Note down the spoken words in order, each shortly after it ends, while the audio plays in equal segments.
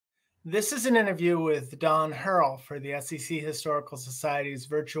This is an interview with Don Hoerl for the SEC Historical Society's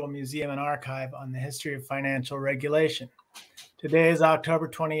Virtual Museum and Archive on the history of financial regulation. Today is October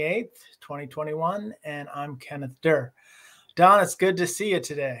 28th, 2021, and I'm Kenneth Durr. Don, it's good to see you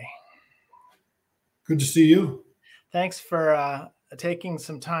today. Good to see you. Thanks for taking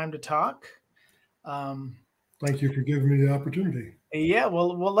some time to talk. Thank you for giving me the opportunity. Yeah,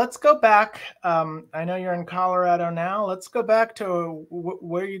 well, let's go back. I know you're in Colorado now. Let's go back to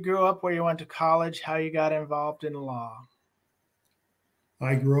where you grew up, where you went to college, how you got involved in law.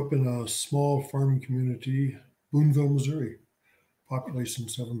 I grew up in a small farming community, Boonville, Missouri, population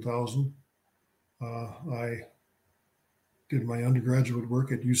 7,000. I did my undergraduate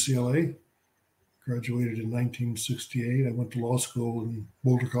work at UCLA, graduated in 1968. I went to law school in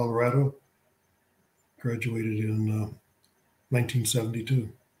Boulder, Colorado, graduated in 1972.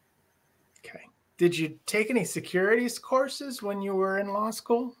 Okay. Did you take any securities courses when you were in law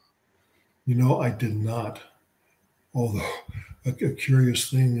school? You know, I did not. Although a curious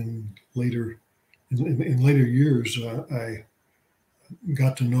thing in later years, I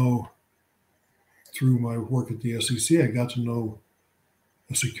got to know through my work at the SEC, I got to know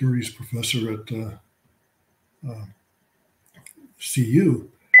a securities professor at CU.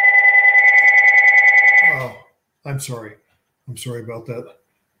 Oh, I'm sorry about that.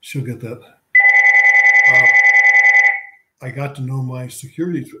 She'll get that. I got to know a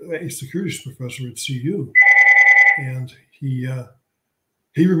securities professor at CU, and he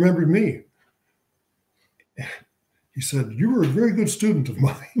remembered me. He said, "You were a very good student of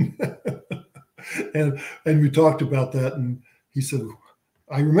mine," and we talked about that. And he said,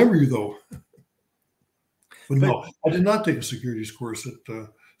 "I remember you though." But no, I did not take a securities course at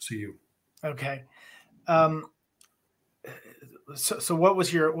CU. Okay. So what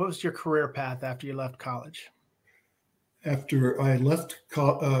was your career path after you left college? After I left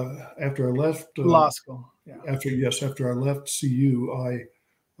law school. Yeah. After I left CU, I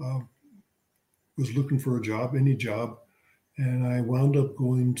was looking for a job, any job, and I wound up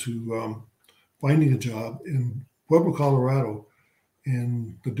going to finding a job in Pueblo, Colorado,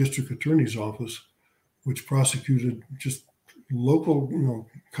 in the district attorney's office, which prosecuted just local,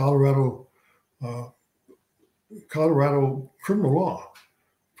 Colorado criminal law,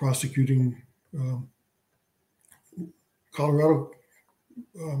 prosecuting Colorado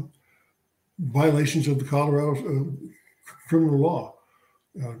violations of the Colorado criminal law,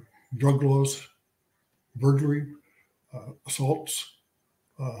 drug laws, burglary, assaults.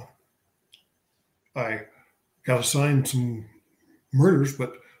 I got assigned some murders,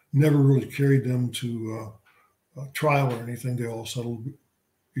 but never really carried them to trial or anything. They all settled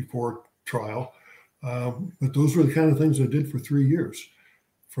before trial. But those were the kind of things I did for 3 years.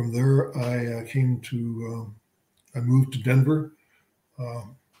 From there, I I moved to Denver,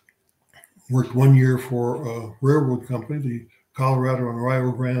 worked 1 year for a railroad company, the Colorado and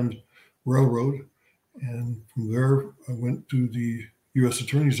Rio Grande Railroad. And from there, I went to the U.S.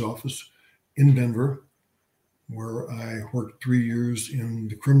 Attorney's Office in Denver, where I worked 3 years in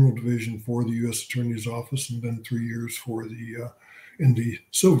the criminal division for the U.S. Attorney's Office, and then 3 years for in the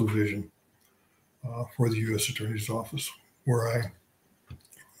civil division for the U.S. Attorney's Office, where I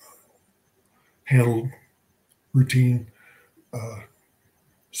handled routine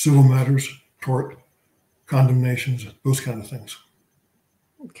civil matters, tort, condemnations, those kind of things.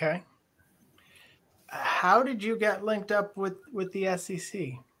 Okay. How did you get linked up with the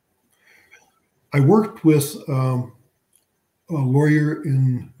SEC? I worked with a lawyer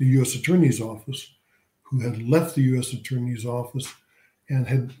in the U.S. Attorney's Office who had left the U.S. Attorney's Office and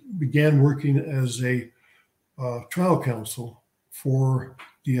had began working as a trial counsel for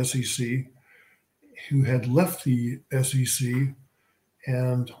the SEC, who had left the SEC.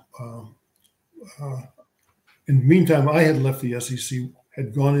 And in the meantime, I had left the SEC,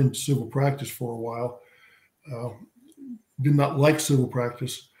 had gone into civil practice for a while, did not like civil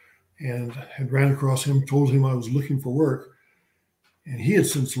practice, and had ran across him, told him I was looking for work. And he had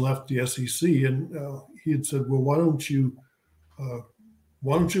since left the SEC, and he had said, "Well, why don't you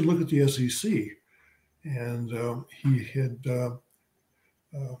look at the SEC?" And he had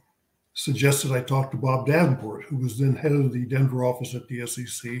suggested I talk to Bob Davenport, who was then head of the Denver office at the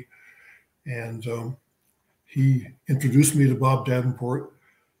SEC. And he introduced me to Bob Davenport,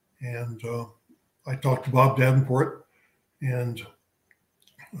 and I talked to Bob Davenport and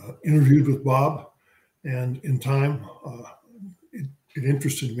interviewed with Bob. And in time, it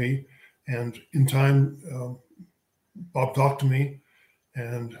interested me. And in time, Bob talked to me,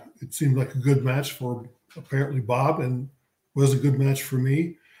 and it seemed like a good match for apparently Bob, and was a good match for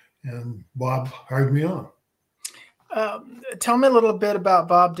me. And Bob hired me on. Tell me a little bit about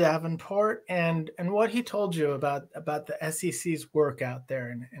Bob Davenport and what he told you about the SEC's work out there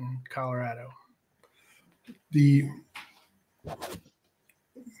in Colorado. The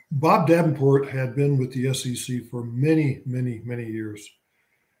Bob Davenport had been with the SEC for many, many, many years.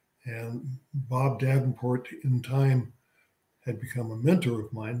 And Bob Davenport, in time, had become a mentor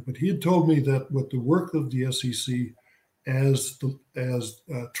of mine. But he had told me that with the work of the SEC as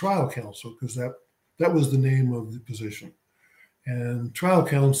trial counsel, because that was the name of the position, and trial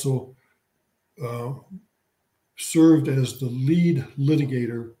counsel served as the lead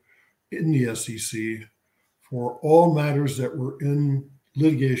litigator in the SEC for all matters that were in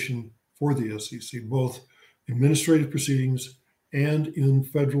litigation for the SEC, both administrative proceedings and in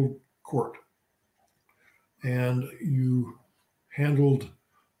federal court. And you handled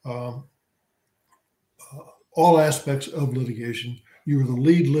all aspects of litigation. You were the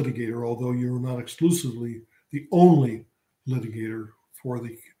lead litigator, although you were not exclusively the only litigator for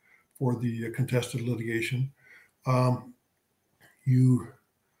the contested litigation. You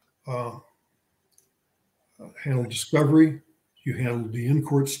handled discovery. You handled the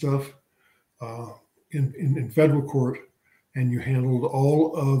in-court stuff in federal court, and you handled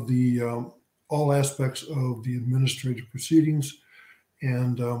all aspects of the administrative proceedings,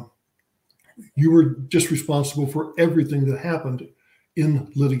 and you were just responsible for everything that happened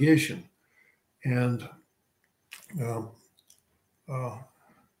in litigation. And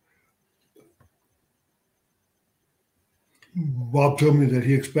Bob told me that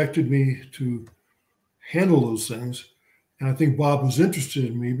he expected me to handle those things. And I think Bob was interested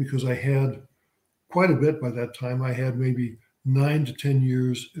in me because I had quite a bit by that time. I had maybe 9 to 10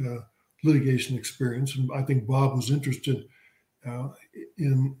 years litigation experience. And I think Bob was interested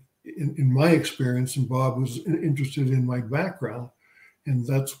in my experience, and Bob was interested in my background. And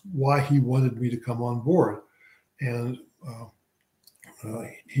that's why he wanted me to come on board. And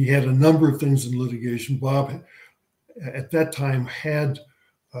he had a number of things in litigation. Bob, at that time, had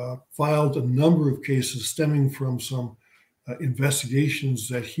filed a number of cases stemming from some investigations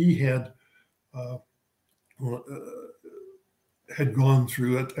that he had gone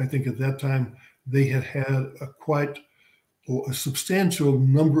through. I think at that time they had quite a substantial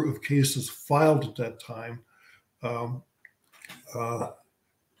number of cases filed at that time,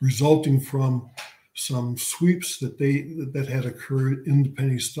 resulting from some sweeps that had occurred in the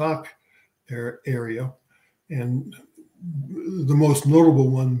penny stock area, and the most notable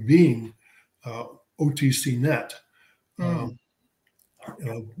one being OTC Net. But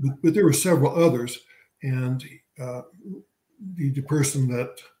there were several others, and the person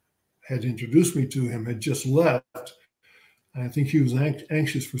that had introduced me to him had just left. And I think he was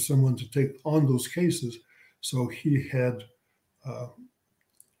anxious for someone to take on those cases, so he had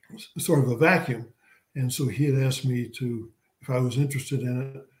sort of a vacuum. And so he had asked me if I was interested in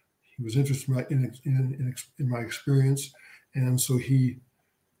it. He was interested in my experience, and so he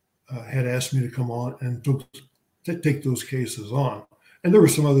had asked me to come on and take those cases on. And there were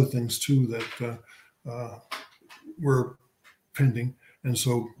some other things too that were pending, and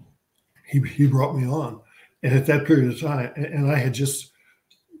so he brought me on. And at that period of time, and I had just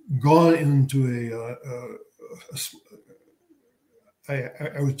gone into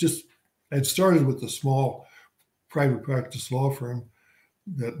I'd started with a small private practice law firm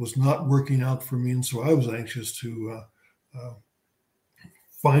that was not working out for me, and so I was anxious to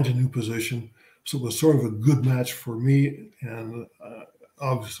find a new position. So it was sort of a good match for me, and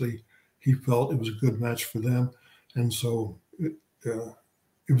obviously he felt it was a good match for them, and so it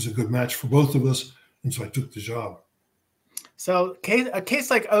was a good match for both of us, and so I took the job. So a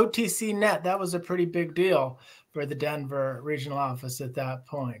case like OTC Net, that was a pretty big deal for the Denver regional office at that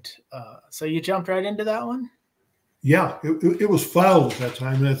point. So you jumped right into that one? Yeah, it was filed at that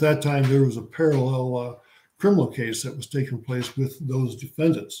time. And at that time, there was a parallel criminal case that was taking place with those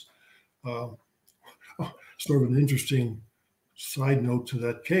defendants. Sort of an interesting side note to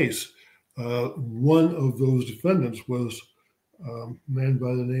that case. One of those defendants was a man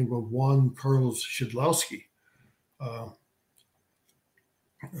by the name of Juan Carlos Shidlowski.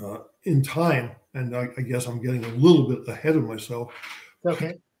 In time, and I guess I'm getting a little bit ahead of myself.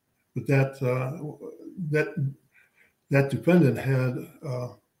 Okay. But that defendant had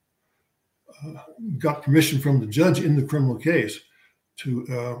got permission from the judge in the criminal case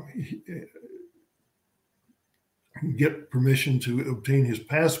to get permission to obtain his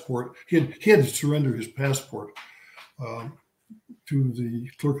passport. He had to surrender his passport to the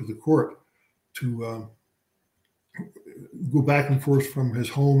clerk of the court to go back and forth from his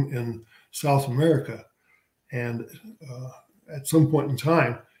home in South America. And at some point in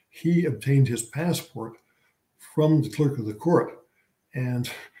time, he obtained his passport from the clerk of the court, and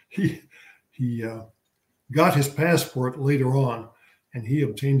he got his passport later on, and he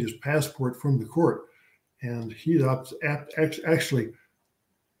obtained his passport from the court, and he actually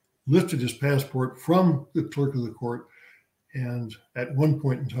lifted his passport from the clerk of the court, and at one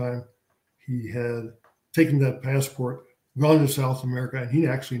point in time, he had taken that passport, gone to South America, and he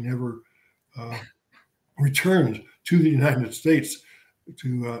actually never returned to the United States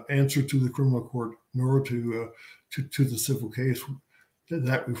to answer to the criminal court, nor to the civil case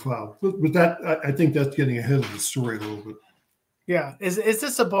that we filed. But that, I think that's getting ahead of the story a little bit. Yeah. Is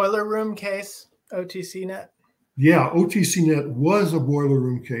this a boiler room case, OTCnet? Yeah, OTCnet was a boiler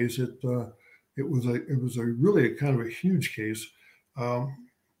room case. It was a really kind of a huge case.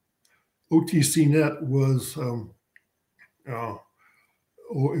 OTCnet was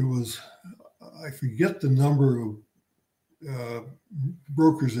it was, I forget the number of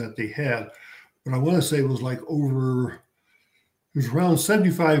brokers that they had, but I want to say it was around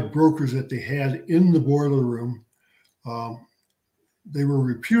 75 brokers that they had in the boiler room. They were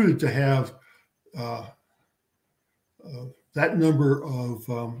reputed to have that number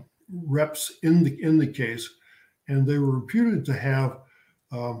of reps in the case, and they were reputed to have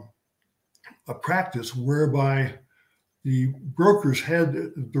a practice whereby the brokers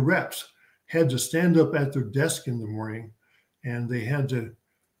the reps had to stand up at their desk in the morning, and they had to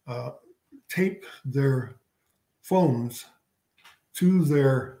tape their phones to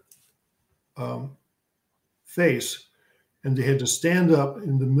their face, and they had to stand up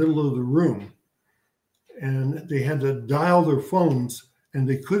in the middle of the room, and they had to dial their phones, and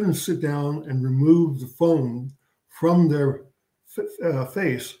they couldn't sit down and remove the phone from their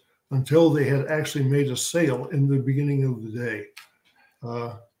face until they had actually made a sale in the beginning of the day.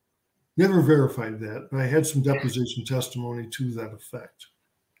 Never verified that, but I had some deposition testimony to that effect.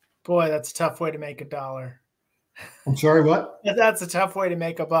 Boy, that's a tough way to make $1. I'm sorry, what? That's a tough way to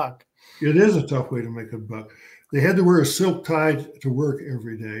make a buck. It is a tough way to make a buck. They had to wear a silk tie to work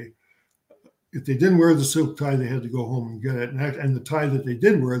every day. If they didn't wear the silk tie, they had to go home and get it. And the tie that they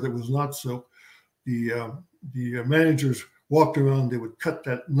did wear that was not silk, the managers walked around, they would cut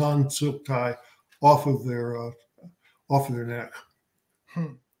that non-silk tie off of their neck.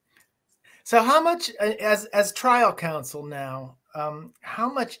 So how much, as trial counsel now,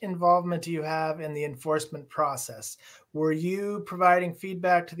 how much involvement do you have in the enforcement process? Were you providing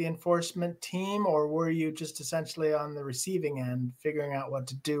feedback to the enforcement team, or were you just essentially on the receiving end, figuring out what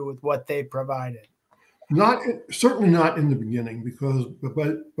to do with what they provided? Certainly not in the beginning, because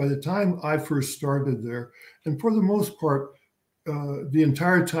by the time I first started there, and for the most part, the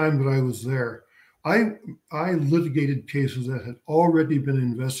entire time that I was there, I litigated cases that had already been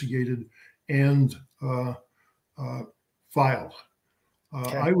investigated and filed.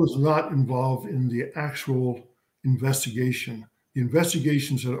 Okay. I was not involved in the actual investigation. The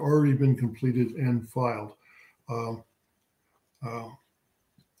investigations had already been completed and filed.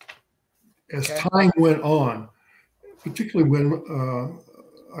 As time went on, particularly when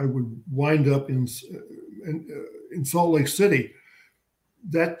I would wind up in Salt Lake City,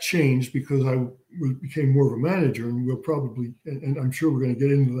 that changed because I became more of a manager, and and I'm sure we're going to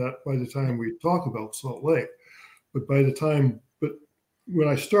get into that by the time we talk about Salt Lake. But when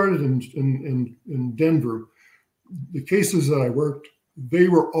I started in Denver, the cases that I worked, they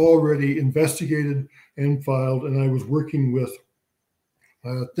were already investigated and filed, and I was working with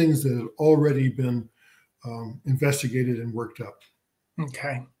things that had already been investigated and worked up.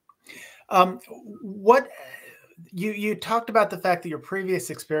 Okay. You talked about the fact that your previous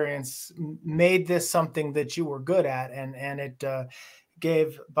experience made this something that you were good at, and it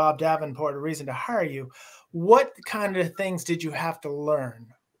gave Bob Davenport a reason to hire you. What kind of things did you have to learn?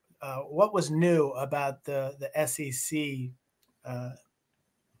 What was new about the SEC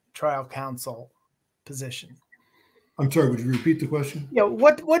trial counsel position? I'm sorry, would you repeat the question? Yeah,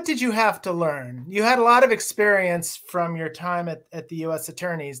 what did you have to learn? You had a lot of experience from your time at the U.S.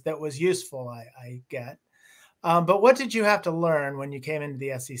 attorneys that was useful, I get. But what did you have to learn when you came into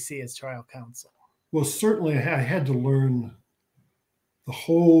the SEC as trial counsel? Well, certainly I had to learn the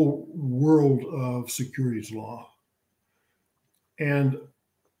whole world of securities law. And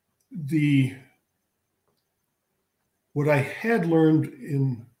what I had learned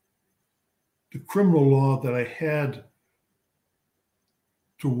in the criminal law that I had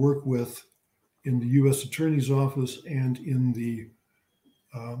to work with in the U.S. Attorney's Office and in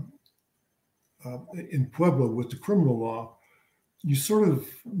Pueblo with the criminal law, you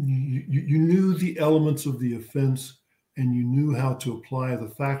knew the elements of the offense, and you knew how to apply the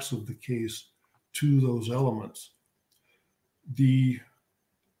facts of the case to those elements. The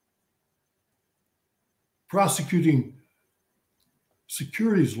prosecuting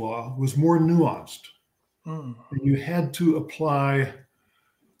securities law was more nuanced. And you had to apply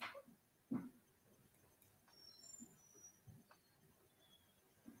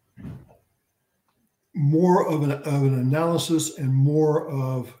more of an analysis and more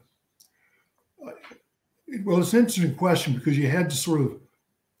of, well, it's an interesting question because you had to sort of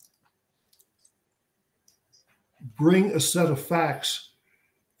bring a set of facts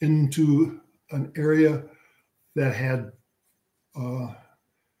into an area that had,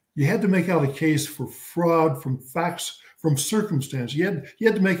 you had to make out a case for fraud from facts, from circumstance. You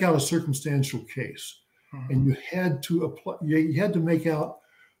had to make out a circumstantial case, and you had to apply. You had to make out.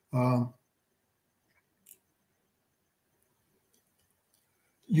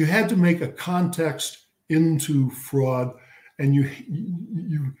 You had to make a context into fraud, and you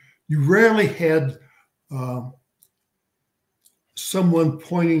rarely had someone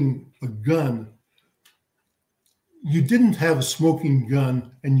pointing a gun. You didn't have a smoking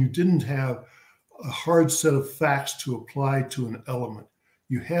gun, and you didn't have a hard set of facts to apply to an element.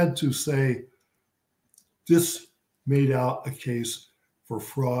 You had to say, this made out a case for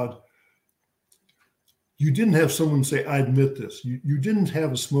fraud. You didn't have someone say, I admit this. You didn't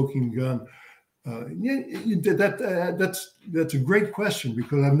have a smoking gun. That's a great question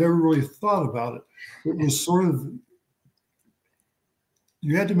because I've never really thought about it. It was sort of,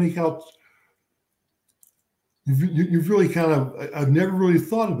 you had to make out, you've really kind of, I've never really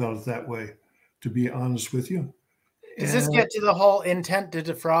thought about it that way, to be honest with you. Does this get to the whole intent to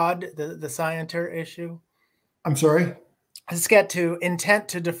defraud, the scienter issue? I'm sorry? Let's get to intent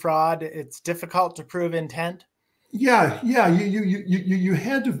to defraud. It's difficult to prove intent. Yeah. You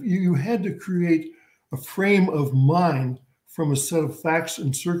had to create a frame of mind from a set of facts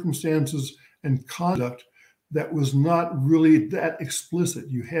and circumstances and conduct that was not really that explicit.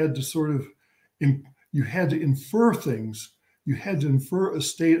 You had to sort of, you had to infer things. You had to infer a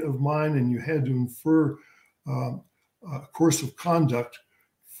state of mind, and you had to infer a course of conduct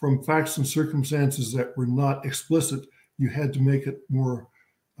from facts and circumstances that were not explicit. You had to make it more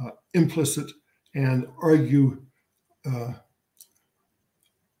implicit and argue an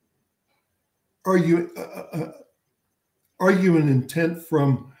intent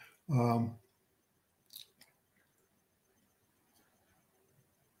from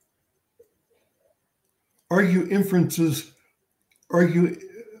argue inferences, argue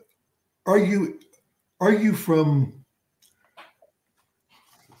from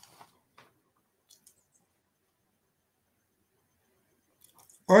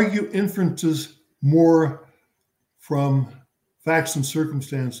argue inferences more from facts and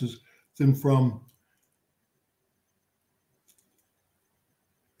circumstances than from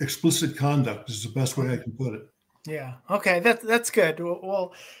explicit conduct is the best way I can put it. Yeah. Okay. That's good.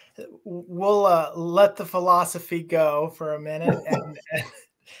 We'll let the philosophy go for a minute and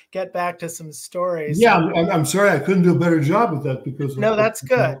get back to some stories. Yeah, I'm sorry I couldn't do a better job with that because no, that's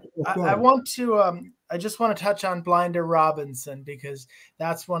good. I want to. I just want to touch on Blinder Robinson because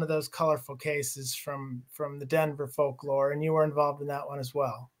that's one of those colorful cases from the Denver folklore, and you were involved in that one as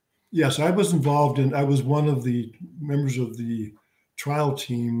well. Yes, I was involved in. I was one of the members of the trial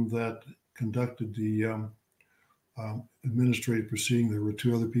team that conducted the administrative proceeding. There were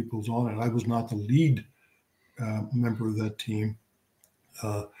two other people on it. I was not the lead member of that team.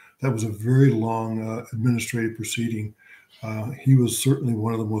 That was a very long administrative proceeding. He was certainly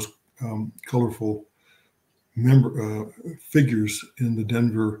one of the most colorful figures in the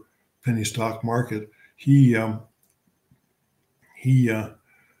Denver penny stock market. He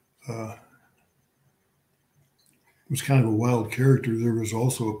was kind of a wild character. There was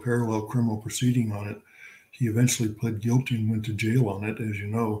also a parallel criminal proceeding on it. He eventually pled guilty and went to jail on it, as you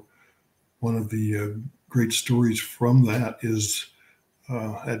know. One of the great stories from that is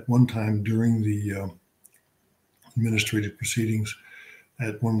at one time during the administrative proceedings,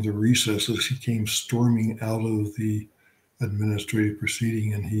 at one of the recesses, he came storming out of the administrative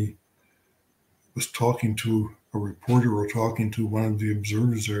proceeding, and he was talking to a reporter or talking to one of the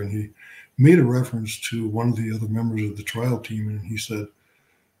observers there, and he made a reference to one of the other members of the trial team, and he said,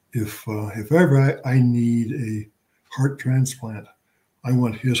 if ever I need a heart transplant, I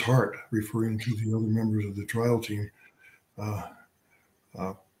want his heart, referring to the other members of the trial team,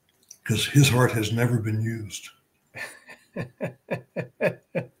 because his heart has never been used.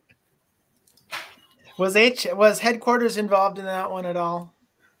 Was headquarters involved in that one at all?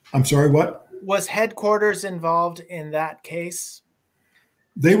 I'm sorry, what? Was headquarters involved in that case?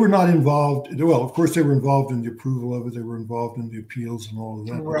 They were not involved. Well, of course, they were involved in the approval of it. They were involved in the appeals and all of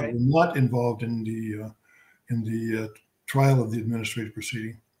that. Right. But they were not involved in the trial of the administrative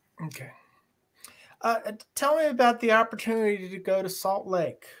proceeding. Okay. Tell me about the opportunity to go to Salt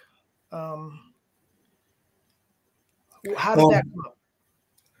Lake. How did that come up?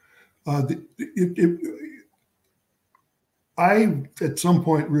 I, at some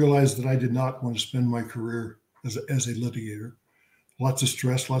point, realized that I did not want to spend my career as a litigator. Lots of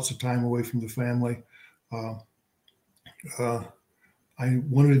stress, lots of time away from the family. I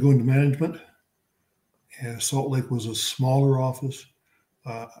wanted to go into management. And Salt Lake was a smaller office.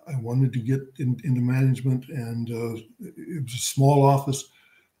 I wanted to get into management, and it was a small office.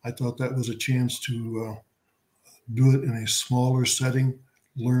 I thought that was a chance to do it in a smaller setting,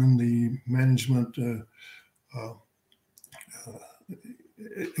 learn the management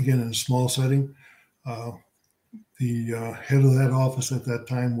again in a small setting. The head of that office at that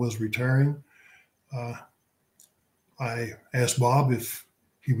time was retiring. I asked Bob if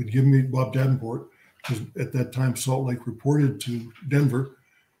he would give me, Bob Davenport, because at that time Salt Lake reported to Denver.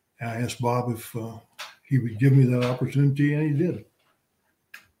 And I asked Bob if he would give me that opportunity, and he did.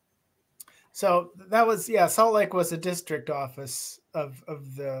 So that was, Salt Lake was a district office of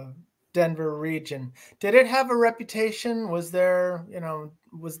the Denver region. Did it have a reputation? Was there,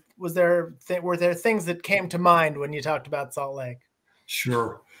 were there things that came to mind when you talked about Salt Lake?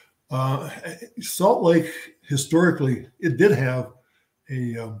 Sure. Salt Lake, historically, it did have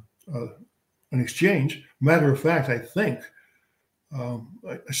an exchange. Matter of fact, I think,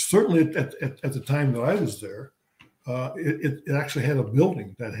 certainly at the time that I was there, it actually had a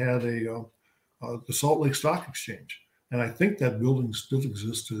building that had the Salt Lake Stock Exchange. And I think that building still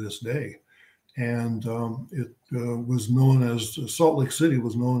exists to this day. And it was known as, Salt Lake City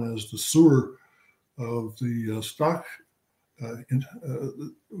was known as the sewer of the stock,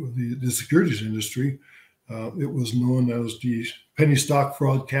 the securities industry. It was known as the penny stock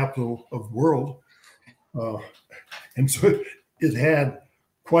fraud capital of the world. And so it had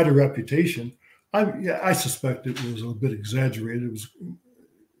quite a reputation. I suspect it was a bit exaggerated.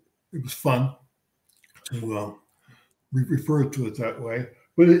 It was fun to refer to it that way.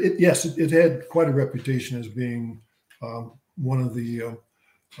 But yes, it had quite a reputation as being one of the,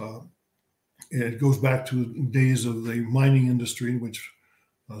 it goes back to days of the mining industry, which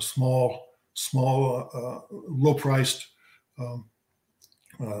small, low-priced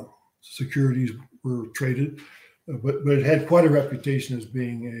securities were traded. But it had quite a reputation as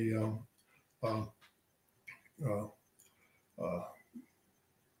being a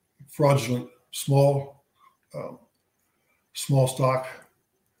fraudulent, small stock,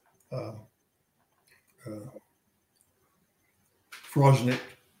 fraudulent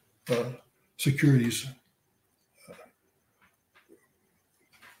securities.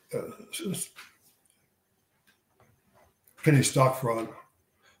 Penny stock fraud.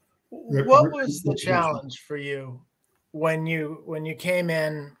 What was the challenge for you when you came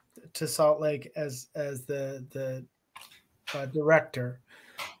in to Salt Lake as the director?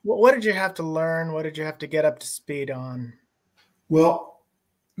 What did you have to learn? What did you have to get up to speed on? Well,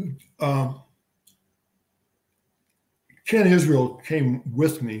 Ken Israel came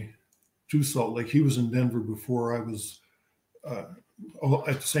with me to Salt Lake. He was in Denver before I was, at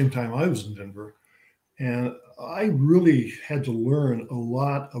the same time I was in Denver. And I really had to learn a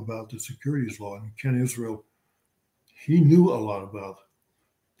lot about the securities law. And Ken Israel, he knew a lot about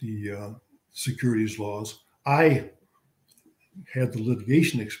the securities laws. I had the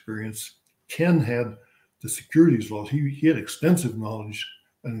litigation experience. Ken had the securities laws. He had extensive knowledge,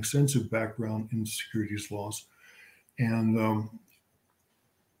 an extensive background in securities laws. And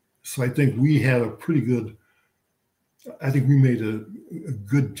so I think we had we made a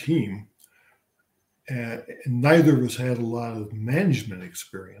good team. And neither of us had a lot of management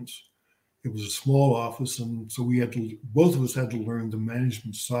experience. It was a small office, and so both of us had to learn the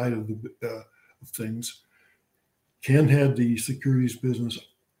management side of things. Ken had the securities business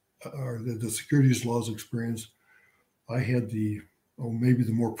or the securities laws experience. I had maybe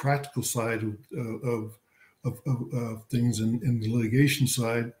the more practical side of things in the litigation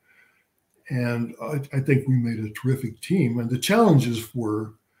side. And I think we made a terrific team. And the challenges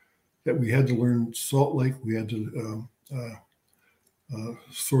were that we had to learn Salt Lake. We had to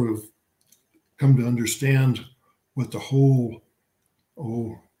sort of come to understand what the whole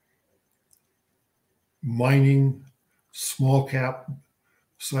mining, small cap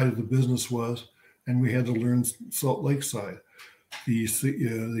side of the business was, and we had to learn Salt Lake side. The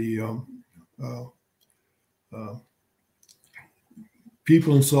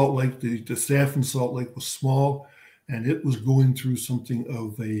people in Salt Lake, the staff in Salt Lake was small, and it was going through something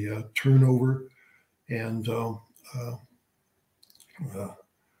of a turnover, and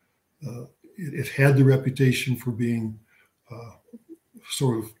it had the reputation for being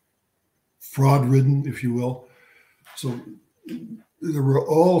sort of fraud-ridden, if you will. So there were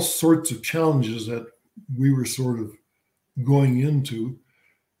all sorts of challenges that we were sort of going into,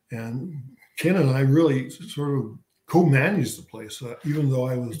 and Ken and I really sort of co-managed the place. Even though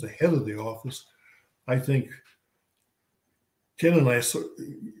I was the head of the office, I think Ken and I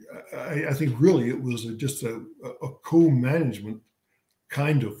think really it was just a co-management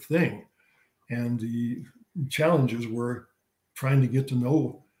kind of thing. And the challenges were trying to get to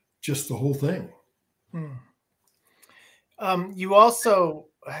know just the whole thing. You also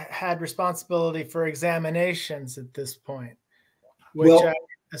had responsibility for examinations at this point, which I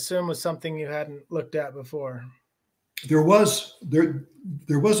assume was something you hadn't looked at before. There was an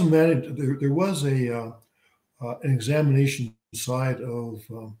examination side of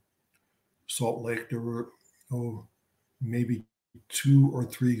Salt Lake. There were maybe 2 or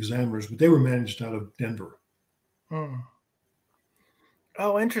 3 examiners, but they were managed out of Denver.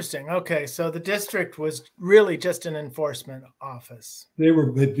 Oh, interesting. Okay, so the district was really just an enforcement office. They were,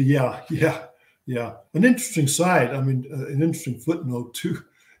 but yeah. An interesting side. I mean, an interesting footnote too.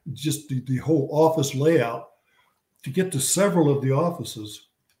 Just the whole office layout. To get to several of the offices,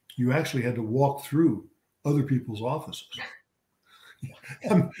 you actually had to walk through other people's offices.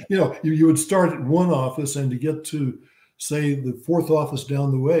 You would start at one office, and to get to, say, the 4th office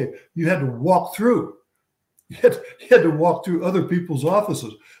down the way, you had to walk through. You had to walk through other people's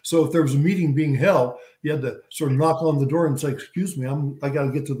offices. So if there was a meeting being held, you had to sort of knock on the door and say, "Excuse me, I got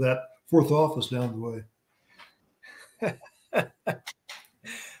to get to that 4th office down the way."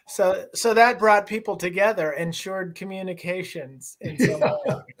 So that brought people together, ensured communications in some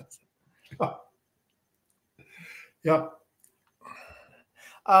way. Yeah.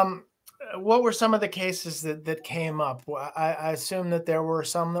 What were some of the cases that came up? I assume that there were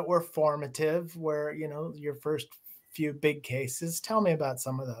some that were formative, where, your first few big cases. Tell me about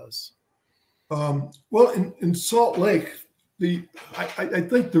some of those. Well, in Salt Lake, I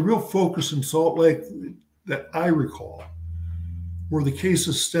think the real focus in Salt Lake that I recall were the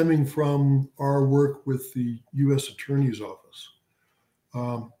cases stemming from our work with the U.S. Attorney's Office.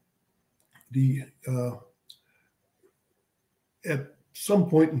 At some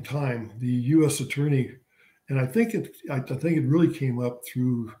point in time, the U.S. Attorney, and I think it really came up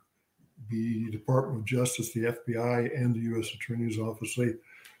through the Department of Justice, the FBI, and the U.S. Attorney's Office. At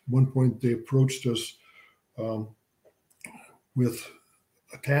one point, they approached us with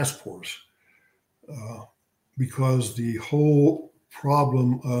a task force because the whole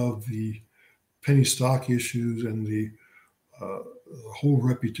problem of the penny stock issues and the whole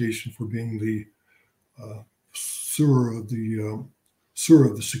reputation for being the sewer of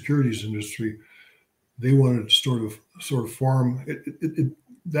the securities industry, they wanted to sort of farm it.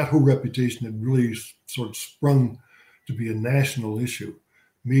 That whole reputation had really sort of sprung to be a national issue,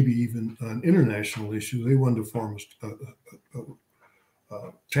 maybe even an international issue. They wanted to form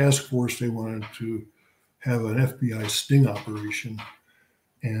a task force. They wanted to have an FBI sting operation,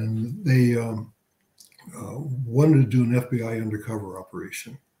 and they wanted to do an FBI undercover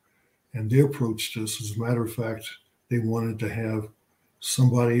operation. And they approached us. As a matter of fact, they wanted to have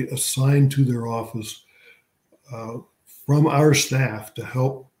somebody assigned to their office from our staff to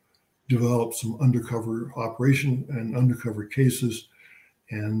help develop some undercover operation and undercover cases.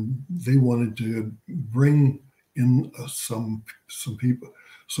 And they wanted to bring in some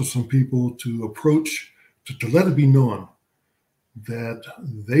people to approach, to let it be known that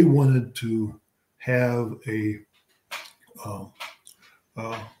they wanted to have a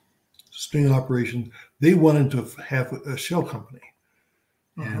sting operation. They wanted to have a shell company,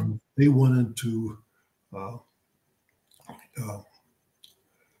 and they wanted to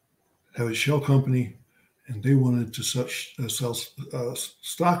have a shell company, and they wanted to sell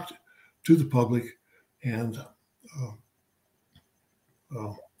stock to the public and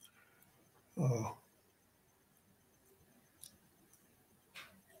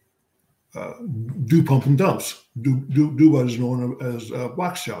do pump and dumps, do what is known as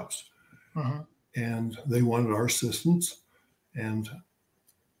box shops. And they wanted our assistance, and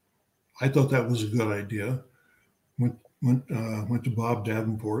I thought that was a good idea. Went to Bob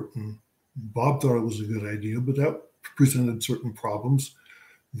Davenport, and Bob thought it was a good idea, but that presented certain problems.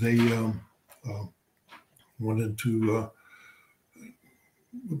 They wanted to,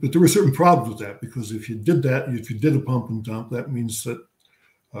 but there were certain problems with that, because if you did that, if you did a pump and dump, that means that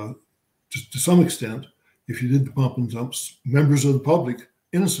to some extent, if you did the pump and dumps, members of the public,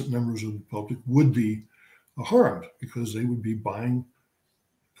 innocent members of the public, would be harmed, because they would be buying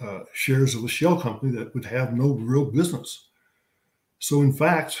shares of a shell company that would have no real business. So in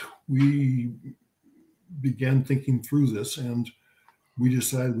fact, we began thinking through this, and we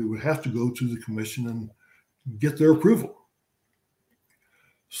decided we would have to go to the commission and get their approval.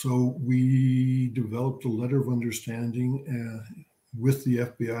 So we developed a letter of understanding with the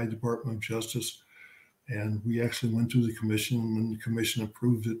FBI, Department of Justice, and we actually went to the commission, and the commission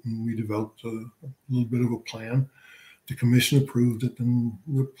approved it, and we developed a little bit of a plan. The commission approved it, and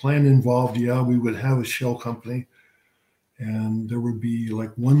the plan involved, we would have a shell company, and there would be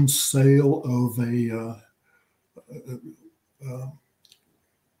like one sale of the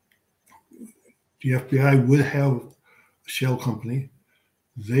FBI would have a shell company.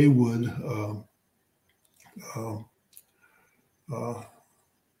 They would,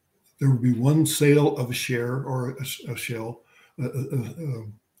 there would be one sale of a share or a shell.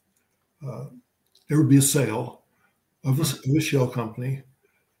 There would be a sale of a shell company.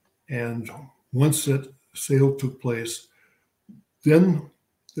 And once that sale took place, then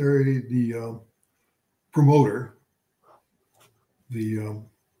the promoter,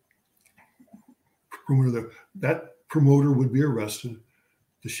 that promoter would be arrested.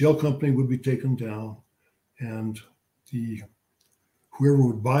 The shell company would be taken down, and whoever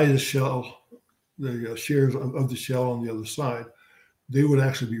would buy the shell, the shares of the shell on the other side, they would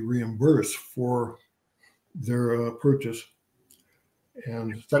actually be reimbursed for their purchase,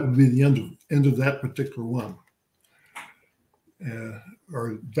 and that would be the end of that particular one,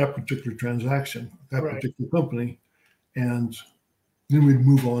 or that particular transaction, that particular company, and then we'd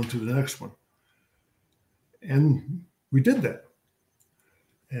move on to the next one. And we did that.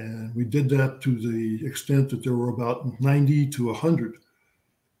 And we did that to the extent that there were about 90 to 100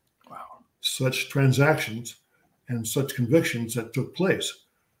 such transactions and such convictions that took place.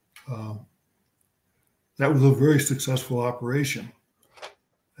 That was a very successful operation.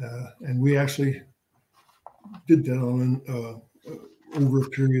 And we actually did that on over a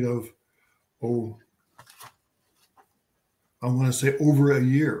period of, I want to say over a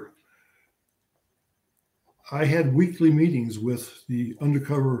year. I had weekly meetings with the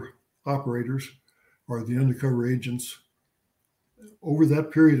undercover operators or the undercover agents over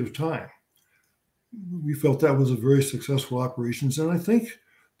that period of time. We felt that was a very successful operation. And I think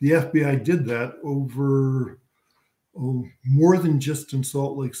the FBI did that over more than just in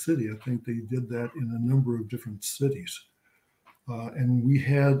Salt Lake City. I think they did that in a number of different cities. And we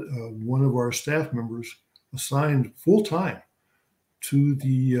had one of our staff members assigned full time to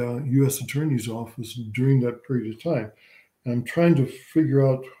the U.S. Attorney's Office during that period of time. And I'm trying to figure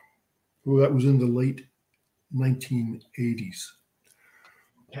out, that was in the late 1980s.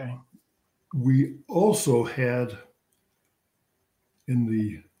 Okay. We also had, in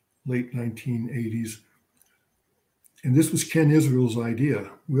the late 1980s, and this was Ken Israel's idea,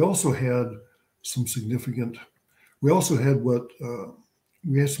 we also had some significant, we had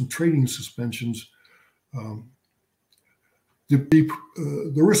some trading suspensions. There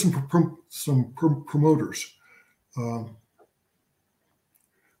were some promoters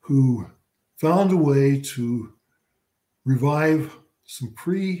who found a way to revive some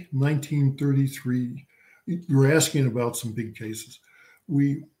pre-1933. You were asking about some big cases.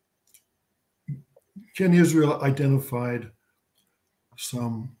 Ken Israel identified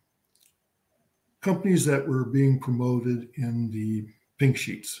some companies that were being promoted in the pink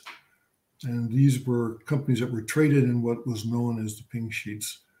sheets. And these were companies that were traded in what was known as the pink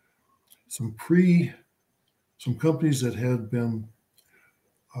sheets. Some companies that had been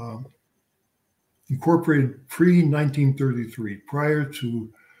incorporated pre-1933, prior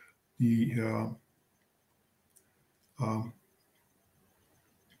to the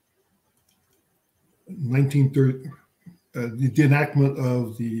the enactment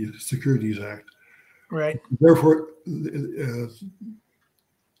of the Securities Act. Right. Therefore,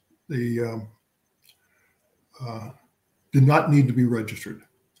 they did not need to be registered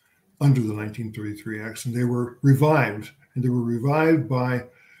under the 1933 Acts, and they were revived. And they were revived by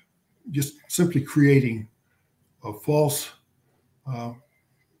just simply creating a false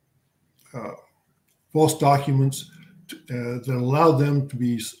documents that allowed them to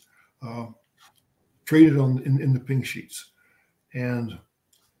be traded in the pink sheets. And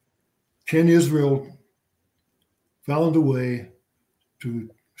Ken Israel found a way to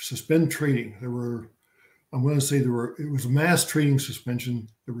suspend trading. It was a mass trading suspension.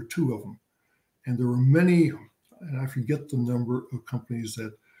 There were 2 of them. And there were many, and I forget the number of companies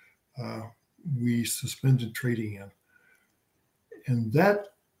that we suspended trading in. And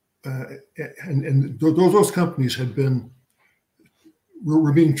that, and those companies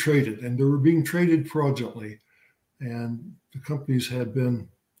were being traded, and they were being traded fraudulently. And the companies were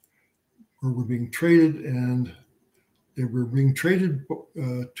being traded, and they were being traded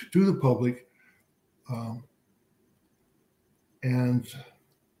to the public And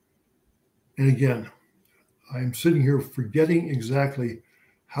again, I'm sitting here forgetting exactly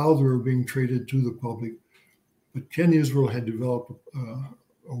how they were being traded to the public, but Ken Israel had developed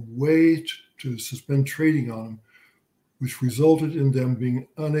a way to suspend trading on them, which resulted in them being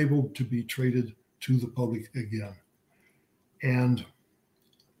unable to be traded to the public again. And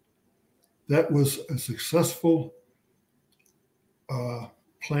that was a successful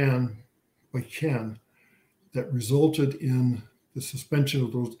plan by Ken that resulted in the suspension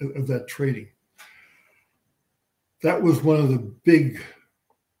of that trading. That was one of the big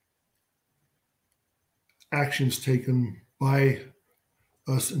actions taken by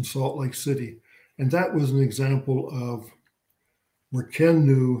us in Salt Lake City. And that was an example of where Ken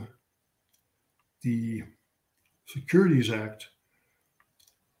knew the Securities Act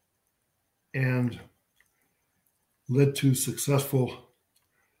and led to successful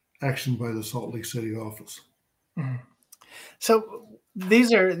action by the Salt Lake City office. So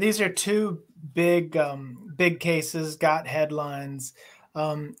these are two big cases, got headlines,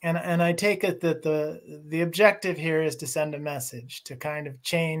 and I take it that the objective here is to send a message to kind of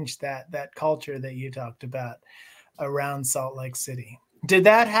change that culture that you talked about around Salt Lake City. Did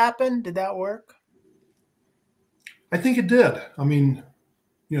that happen? Did that work? I think it did. I mean,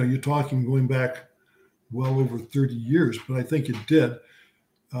 you're talking going back well over 30 years, but I think it did.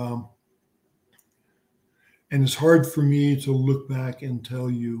 And it's hard for me to look back and tell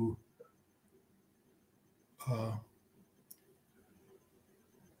you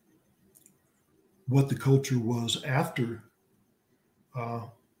what the culture was after I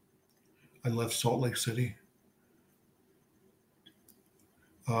left Salt Lake City.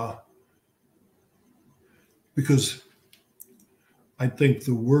 Because I think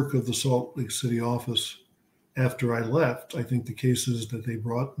the work of the Salt Lake City office after I left, I think the cases that they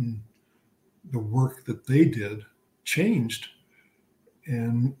brought and the work that they did changed.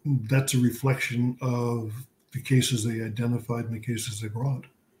 And that's a reflection of the cases they identified and the cases they brought.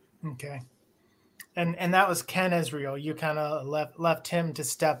 Okay. And that was Ken Israel. You kind of left him to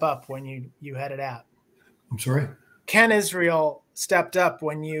step up when you headed out. I'm sorry? Ken Israel stepped up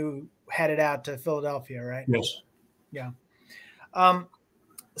when you headed out to Philadelphia, right? Yes. Yeah.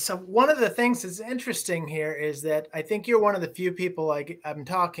 So one of the things that's interesting here is that I think you're one of the few people I'm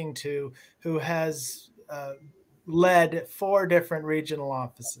talking to who has led 4 different regional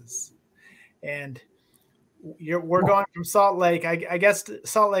offices. And we're going from Salt Lake. I guess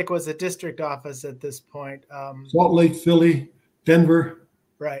Salt Lake was a district office at this point. Salt Lake, Philly, Denver,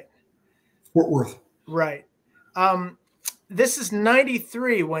 right, Fort Worth. Right. This is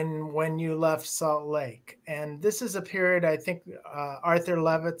 93 when you left Salt Lake. And this is a period, I think Arthur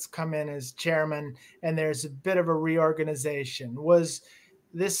Levitt's come in as chairman, and there's a bit of a reorganization. Was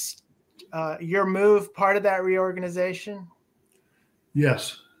this your move part of that reorganization?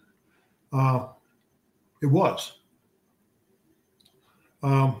 Yes, it was.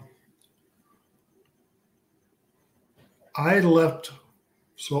 I left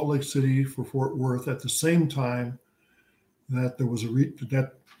Salt Lake City for Fort Worth at the same time that there was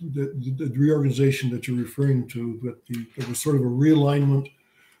the reorganization that you're referring to, that there was sort of a realignment.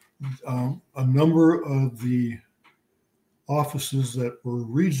 A number of the offices that were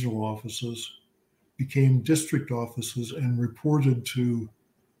regional offices became district offices and reported to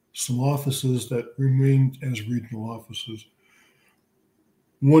some offices that remained as regional offices.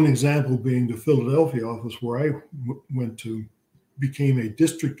 One example being the Philadelphia office, where I went to, became a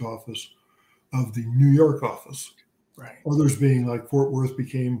district office of the New York office. Right. Others being like Fort Worth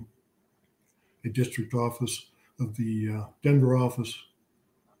became a district office of the Denver office.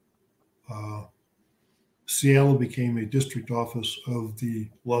 Seattle became a district office of the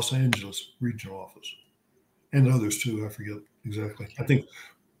Los Angeles regional office, and others too. I forget exactly. I think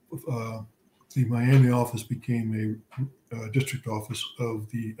the Miami office became a district office of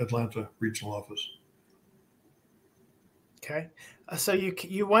the Atlanta regional office. Okay, so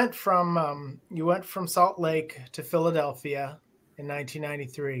you went from Salt Lake to Philadelphia in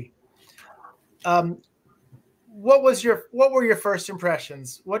 1993. What were your first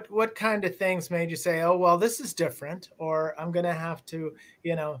impressions? What kind of things made you say, "Oh, well, this is different," or "I'm going to have to,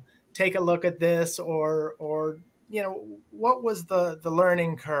 take a look at this," or what was the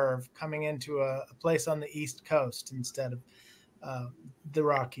learning curve coming into a place on the East Coast instead of the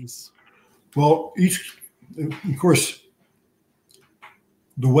Rockies? Well, of course,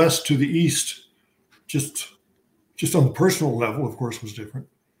 the West to the East, just on the personal level, of course, was different.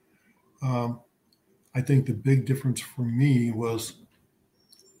 I think the big difference for me was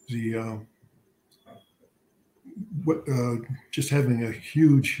just having a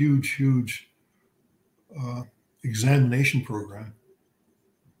huge examination program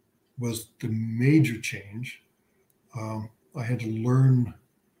was the major change. I had to learn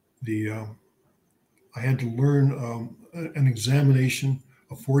an examination,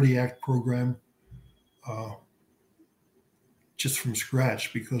 a 40 Act program, just from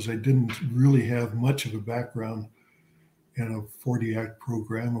scratch, because I didn't really have much of a background in a 40 Act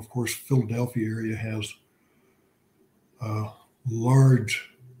program. Of course, Philadelphia area has a large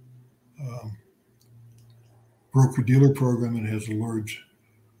broker-dealer program, and has a large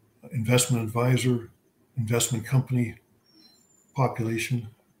investment advisor, investment company population.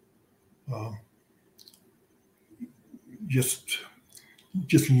 Just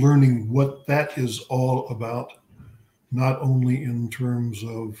learning what that is all about, not only in terms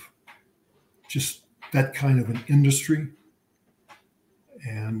of just that kind of an industry,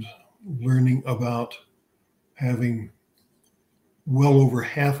 and learning about having well over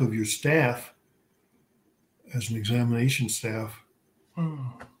half of your staff as an examination staff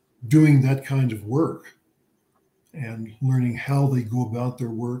doing that kind of work, and learning how they go about their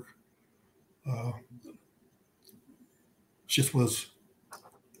work. Just was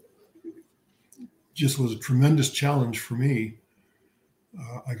a tremendous challenge for me.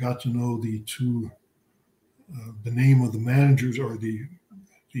 I got to know the name of the managers, or the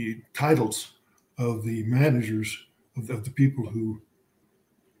titles of the managers of the people who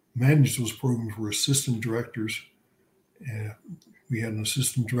managed those programs were assistant directors. We had an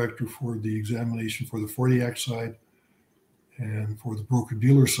assistant director for the examination for the 40 Act side, and for the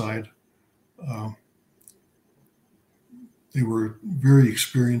broker-dealer side. They were very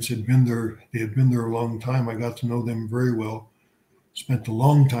experienced. They had been there a long time. I got to know them very well. Spent a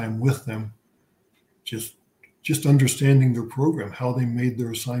long time with them, just understanding their program, how they made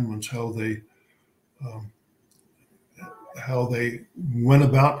their assignments, how they went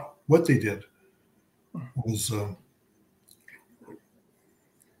about what they did. Was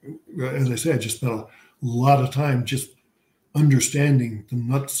as I said, I just spent a lot of time just understanding the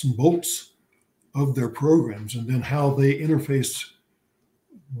nuts and bolts of their programs, and then how they interface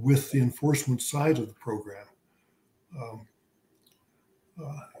with the enforcement side of the program,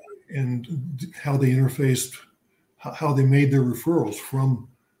 and how they interfaced, how they made their referrals from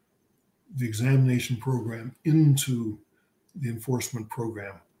the examination program into the enforcement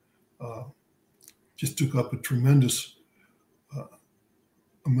program. Just took up a tremendous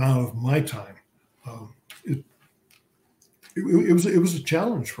amount of my time. It was a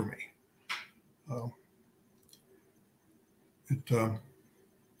challenge for me.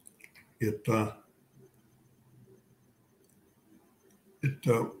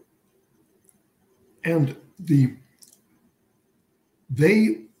 And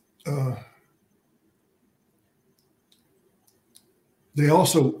they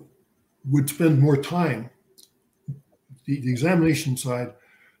also would spend more time. The examination side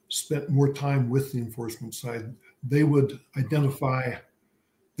spent more time with the enforcement side. They would identify.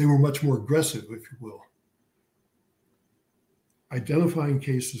 They were much more aggressive, if you will, identifying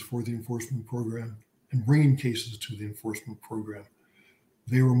cases for the enforcement program and bringing cases to the enforcement program.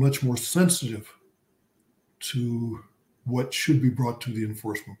 They were much more sensitive to what should be brought to the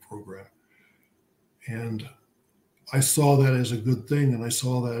enforcement program. And I saw that as a good thing, and I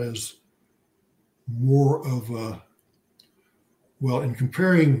saw that as more of in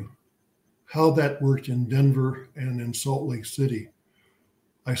comparing how that worked in Denver and in Salt Lake City,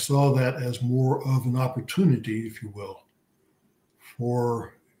 I saw that as more of an opportunity, if you will,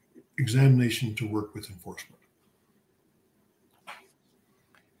 for examination to work with enforcement.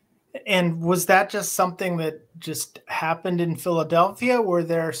 And was that just something that just happened in Philadelphia? Were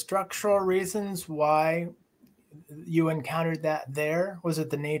there structural reasons why you encountered that there? Was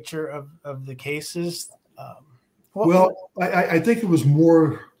it the nature of the cases? I think it was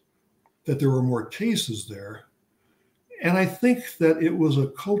more that there were more cases there. And I think that it was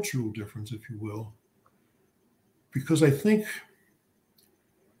a cultural difference, if you will, because I think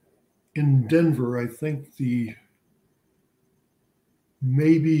in Denver,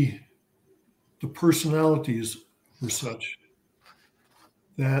 maybe the personalities were such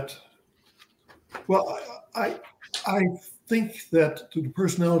that, I think that the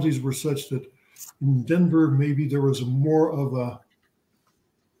personalities were such that in Denver, maybe there was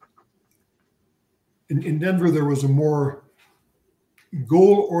in Denver, there was a more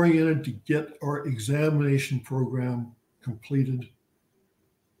goal-oriented to get our examination program completed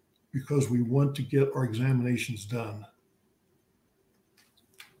because we want to get our examinations done.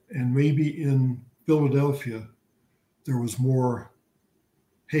 And maybe in Philadelphia, there was more,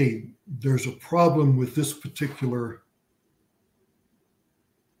 hey, there's a problem with this particular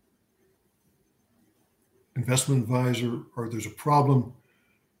investment advisor, or there's a problem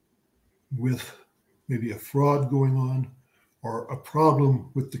with maybe a fraud going on, or a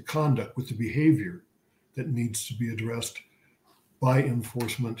problem with the conduct, with the behavior that needs to be addressed by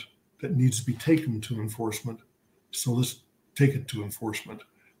enforcement, that needs to be taken to enforcement. So let's take it to enforcement.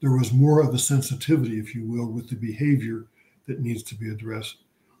 There was more of a sensitivity, if you will, with the behavior that needs to be addressed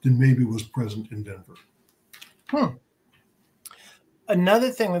than maybe was present in Denver.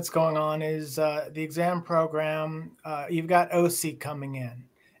 Another thing that's going on is the exam program. You've got OC coming in,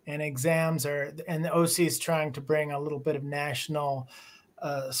 and and the OC is trying to bring a little bit of national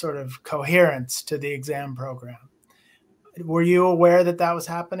sort of coherence to the exam program. Were you aware that that was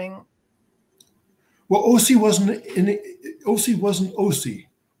happening? Well, OC wasn't OC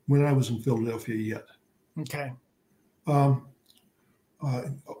when I was in Philadelphia yet. Okay. OC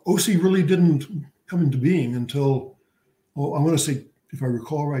really didn't come into being until, well, I want to say, if I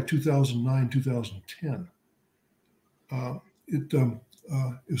recall right, 2009, 2010. It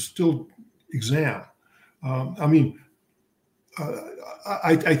was still exam. I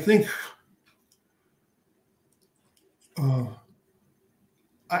think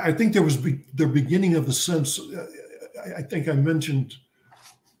I think there was the beginning of a sense. I think I mentioned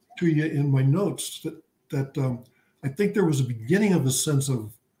to you in my notes that I think there was a beginning of a sense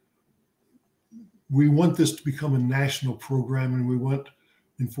of, we want this to become a national program, and we want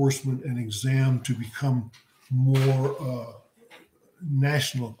enforcement and exam to become more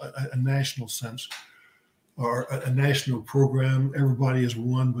national, a national sense, or a national program. Everybody is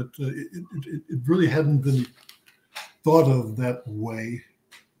one, but it really hadn't been thought of that way.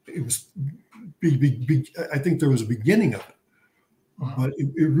 It was I think there was a beginning of it, but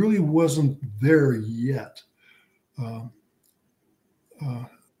it really wasn't there yet.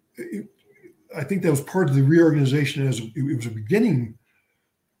 I think that was part of the reorganization. As it was a beginning,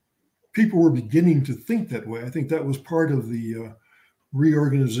 people were beginning to think that way. I think that was part of the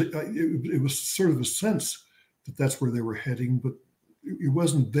reorganization. It was sort of a sense that that's where they were heading, but it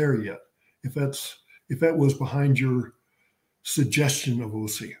wasn't there yet. If that was behind your suggestion of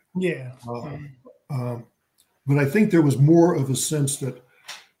OC. Yeah. But I think there was more of a sense that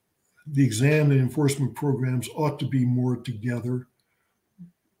the exam and enforcement programs ought to be more together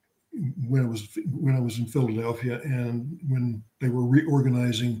when I was in Philadelphia, and when they were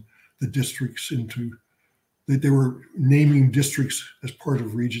reorganizing the districts into, they were naming districts as part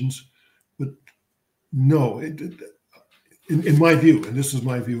of regions. But no, in my view, and this is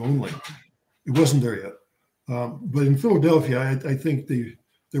my view only, it wasn't there yet. But in Philadelphia, I think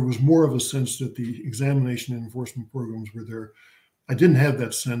there was more of a sense that the examination and enforcement programs were there. I didn't have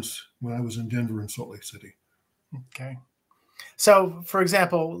that sense when I was in Denver and Salt Lake City. Okay. So, for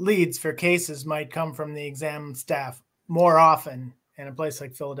example, leads for cases might come from the exam staff more often in a place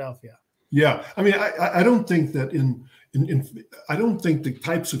like Philadelphia. Yeah, I mean, I don't think that I don't think the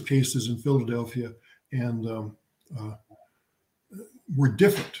types of cases in Philadelphia and were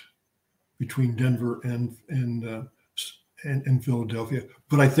different between Denver and Philadelphia,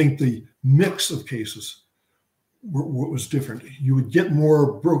 but I think the mix of cases was different. You would get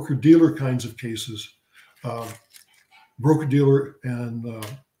more broker-dealer kinds of cases, broker-dealer and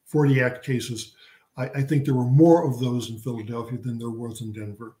 40 Act cases. I think there were more of those in Philadelphia than there was in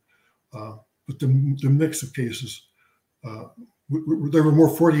Denver. But the mix of cases, there were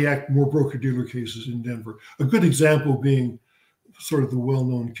more 40 Act, more broker-dealer cases in Denver. A good example being sort of the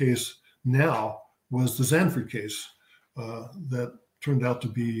well-known case now was the Zanford case that turned out to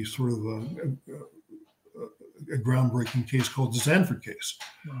be sort of a groundbreaking case called the Zanford case.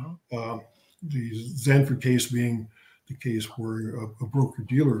 Uh-huh. The Zanford case being the case where a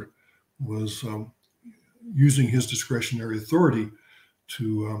broker-dealer was using his discretionary authority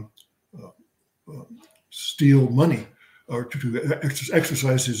to steal money, or to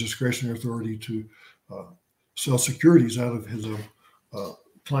exercise his discretionary authority to sell securities out of his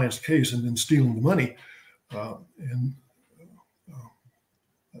client's case, and then stealing the money and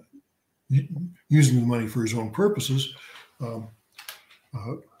using the money for his own purposes.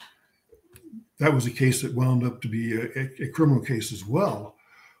 That was a case that wound up to be a criminal case as well.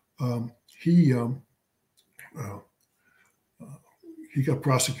 He got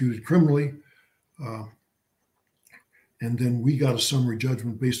prosecuted criminally, and then we got a summary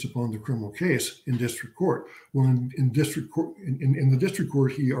judgment based upon the criminal case in district court. Well, in district court, in the district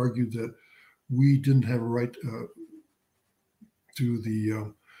court, he argued that we didn't have a right to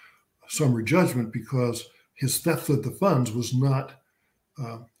the summary judgment because his theft of the funds was not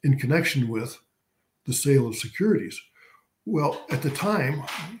in connection with the sale of securities. Well, at the time,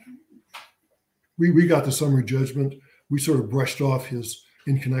 we got the summary judgment. We sort of brushed off his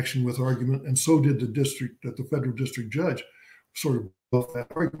in connection with argument, and so did the federal district judge sort of buffed that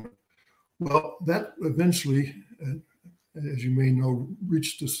argument. Well, that eventually, as you may know,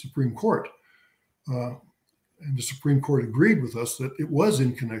 reached the Supreme Court. And the Supreme Court agreed with us that it was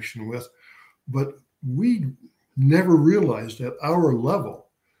in connection with, but we never realized at our level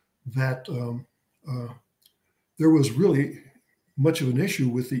that there was really much of an issue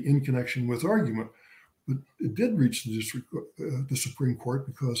with the in connection with argument. But it did reach the Supreme Court,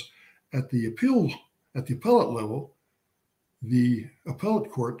 because at the appellate level, the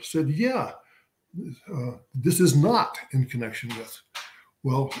appellate court said, yeah, this is not in connection with.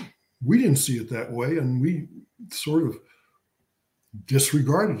 Well, we didn't see it that way, and we sort of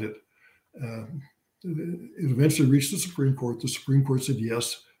disregarded it. It eventually reached the Supreme Court. The Supreme Court said,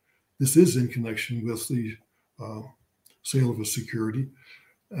 yes, this is in connection with the sale of a security.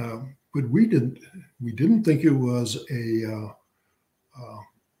 But we didn't think it was a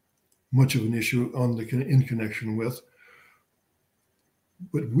much of an issue on the in connection with.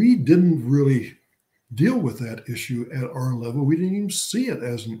 But we didn't really deal with that issue at our level. We didn't even see it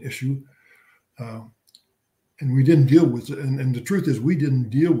as an issue. And we didn't deal with it. And the truth is, we didn't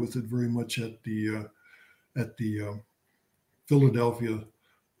deal with it very much at the Philadelphia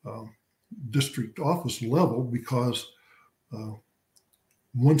district office level, because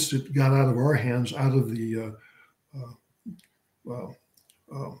once it got out of our hands, out of the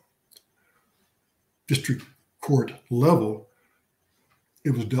district court level, it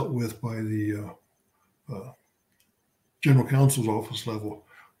was dealt with by the general counsel's office level.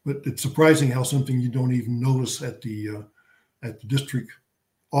 But it's surprising how something you don't even notice at the district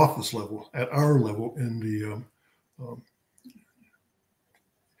office level, at our level in the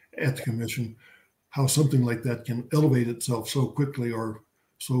at the commission, how something like that can elevate itself so quickly or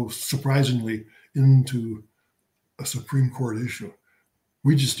so surprisingly into a Supreme Court issue.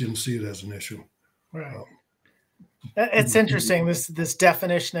 We just didn't see it as an issue. Right. It's interesting. This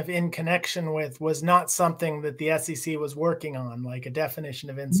definition of in connection with was not something that the SEC was working on, like a definition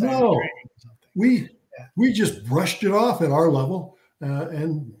of insider trading or something. We just brushed it off at our level,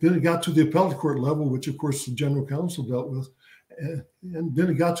 and then it got to the appellate court level, which of course the general counsel dealt with, and then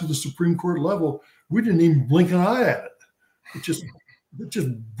it got to the Supreme Court level. We didn't even blink an eye at it. It just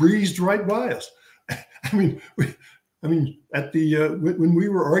breezed right by us. I mean, at the when we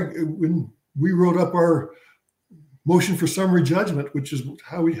wrote up our motion for summary judgment, which is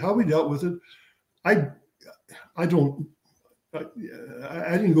how we dealt with it. I didn't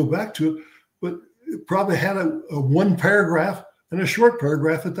go back to it, but it probably had a one paragraph and a short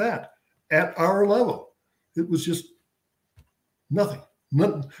paragraph at that, at our level. It was just nothing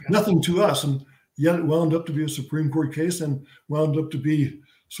to us. And yet it wound up to be a Supreme Court case and wound up to be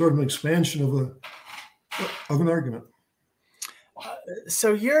sort of an expansion of an argument.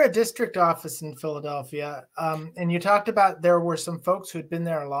 So you're a district office in Philadelphia, and you talked about there were some folks who had been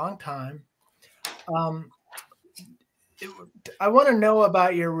there a long time. I want to know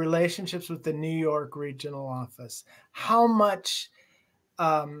about your relationships with the New York regional office. How much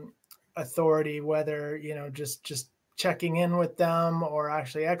authority, whether just checking in with them or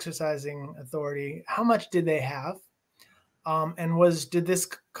actually exercising authority, how much did they have? And did this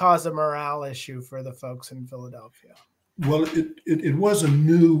cause a morale issue for the folks in Philadelphia? Well, it was a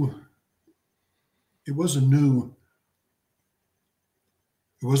new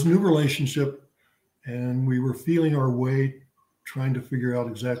relationship, and we were feeling our way, trying to figure out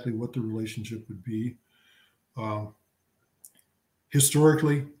exactly what the relationship would be.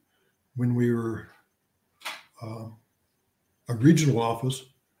 Historically, when we were a regional office,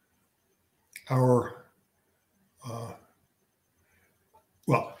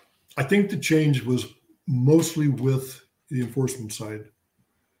 I think the change was mostly with the enforcement side.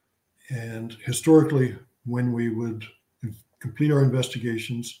 And historically, when we would complete our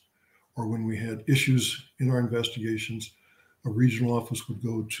investigations or when we had issues in our investigations, a regional office would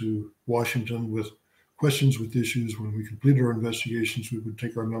go to Washington with questions, with issues. When we completed our investigations, we would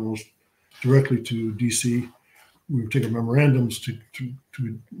take our memos directly to DC. We would take our memorandums to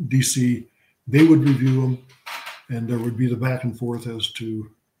DC. They would review them, and there would be the back and forth as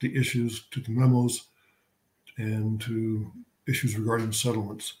to the issues, to the memos, and to issues regarding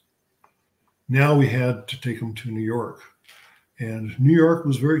settlements. Now we had to take them to New York, and New York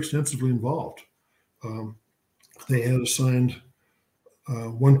was very extensively involved. They had assigned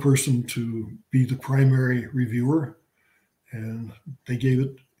one person to be the primary reviewer, and they gave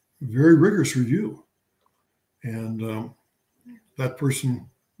it a very rigorous review. And that person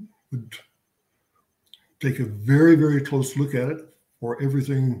would take a very, very close look at it for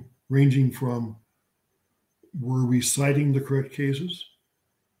everything ranging from, were we citing the correct cases?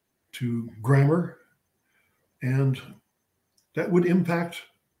 to grammar, and that would impact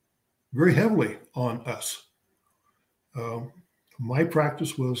very heavily on us. My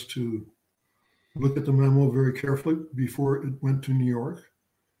practice was to look at the memo very carefully before it went to New York.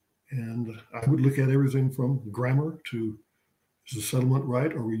 And I would look at everything from grammar to, is the settlement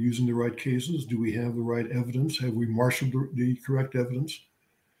right? Are we using the right cases? Do we have the right evidence? Have we marshaled the correct evidence?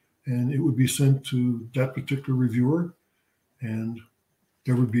 And it would be sent to that particular reviewer. And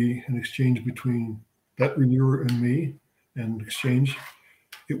there would be an exchange between that reviewer and me, and exchange.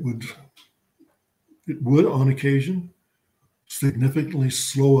 It would on occasion significantly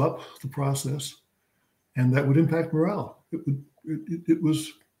slow up the process, and that would impact morale. It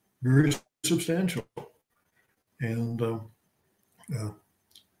was very substantial, and well,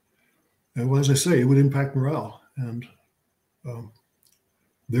 as I say, it would impact morale, and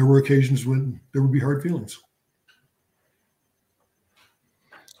there were occasions when there would be hard feelings.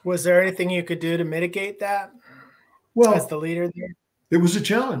 Was there anything you could do to mitigate that? Well, as the leader there? It was a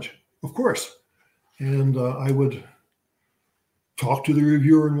challenge, of course, and I would talk to the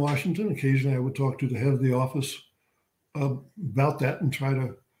reviewer in Washington. Occasionally, I would talk to the head of the office about that and try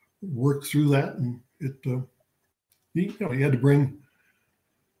to work through that. And you had to bring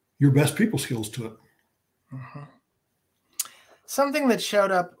your best people skills to it. Mm-hmm. Something that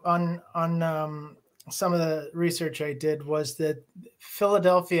showed up on some of the research I did was that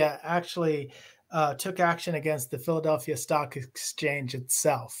Philadelphia actually took action against the Philadelphia Stock Exchange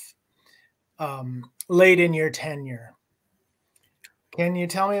itself late in your tenure. Can you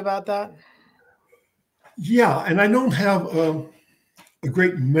tell me about that? Yeah, and I don't have a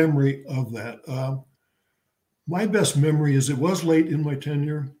great memory of that. My best memory is it was late in my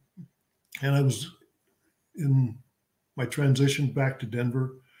tenure, and I was in my transition back to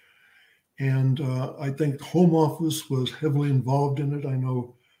Denver. And I think home office was heavily involved in it. I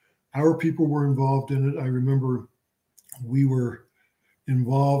know our people were involved in it. I remember we were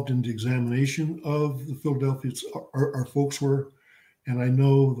involved in the examination of the Philadelphia, our folks were. And I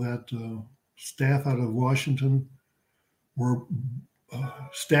know that staff out of Washington were,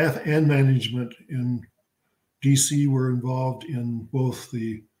 staff and management in DC were involved in both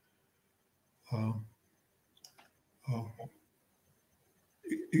the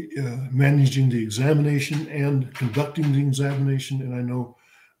managing the examination and conducting the examination. And I know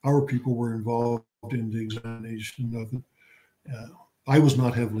our people were involved in the examination of it. I was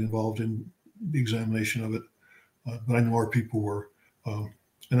not heavily involved in the examination of it, but I know our people were.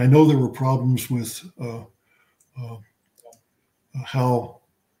 And I know there were problems with how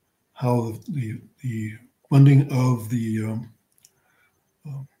the funding of the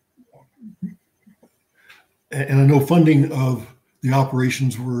and I know funding of the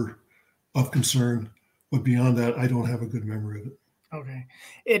operations were of concern, but beyond that, I don't have a good memory of it. Okay.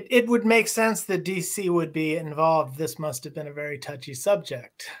 It would make sense that DC would be involved. This must have been a very touchy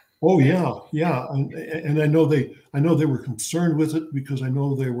subject. Oh yeah. And I know they were concerned with it because I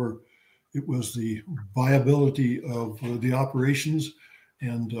know it was the viability of the operations.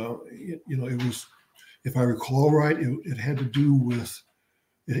 And, it was, if I recall right, it had to do with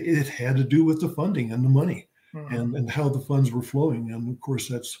the funding and the money. Mm-hmm. and how the funds were flowing. And of course,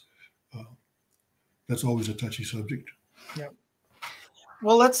 that's always a touchy subject. Yep.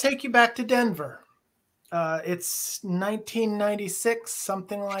 Well, let's take you back to Denver. It's 1996,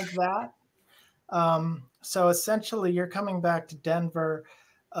 something like that. So essentially, you're coming back to Denver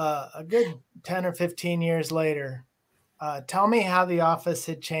a good 10 or 15 years later. Tell me how the office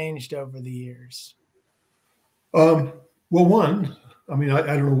had changed over the years. Well, one, I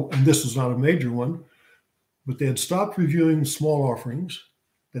don't know, and this is not a major one, but they had stopped reviewing small offerings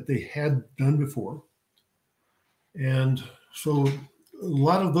that they had done before. And so a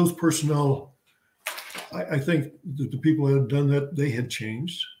lot of those personnel, I think that the people that had done that, they had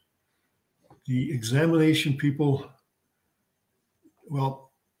changed. The examination people,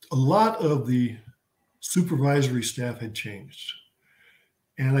 well, a lot of the supervisory staff had changed.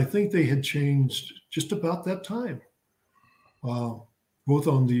 And I think they had changed just about that time. Both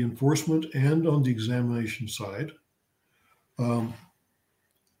on the enforcement and on the examination side. A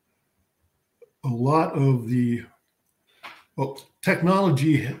lot of the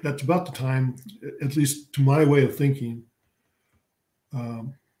technology, that's about the time, at least to my way of thinking,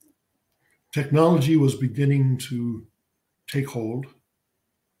 technology was beginning to take hold.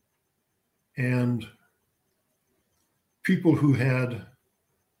 And people who had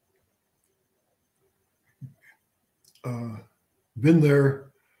been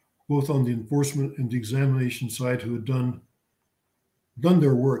there both on the enforcement and the examination side, who had done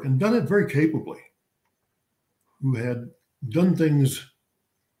their work and done it very capably, who had done things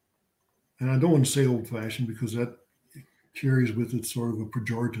and I don't want to say old-fashioned because that carries with it sort of a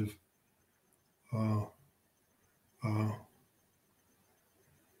pejorative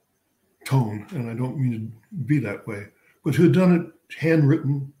tone, and I don't mean to be that way, but who had done it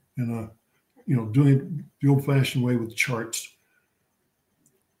handwritten in a, doing it the old-fashioned way with charts.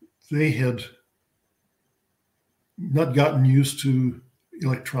 They had not gotten used to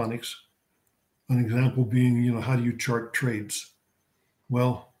electronics. An example being, how do you chart trades?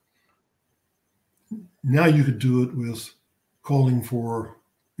 Well, now you could do it with calling for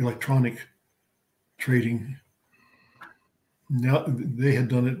electronic trading. Now they had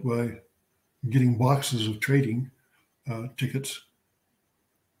done it by getting boxes of trading tickets.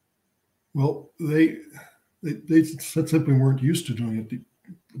 Well, they simply weren't used to doing it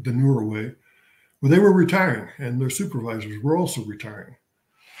the newer way. Well, they were retiring, and their supervisors were also retiring.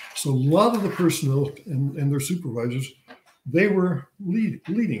 So a lot of the personnel and their supervisors, they were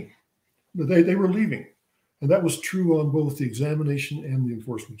leading. They were leaving. And that was true on both the examination and the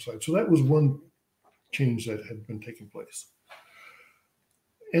enforcement side. So that was one change that had been taking place.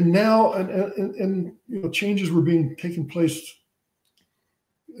 And now, changes were being taken place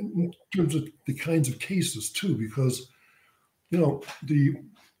in terms of the kinds of cases too, because, the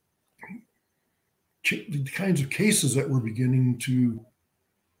kinds of cases that were beginning to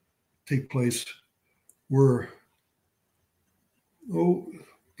take place were, the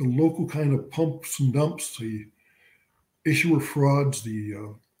local kind of pumps and dumps, the issuer frauds,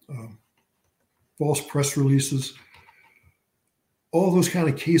 the false press releases. All those kind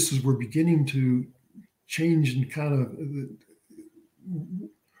of cases were beginning to change and kind of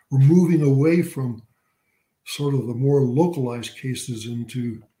were moving away from sort of the more localized cases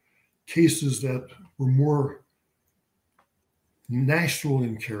into cases that were more national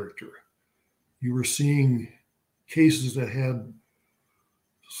in character. You were seeing cases that had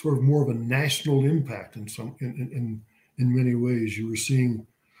sort of more of a national impact in many ways. You were seeing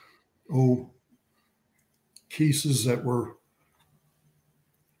cases that were,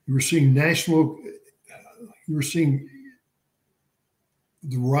 you were seeing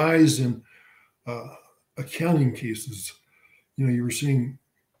the rise in accounting cases. You were seeing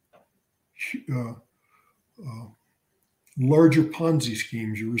larger Ponzi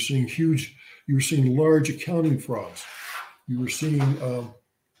schemes. You were seeing large accounting frauds. You were seeing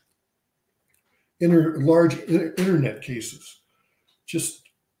large internet cases. Just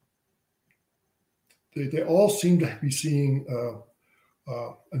they all seem to be seeing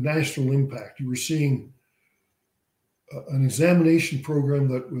a national impact. You were seeing an examination program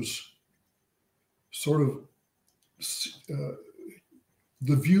that was sort of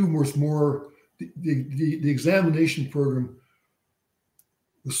the view was more the examination program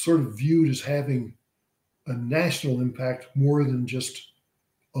was sort of viewed as having a national impact more than just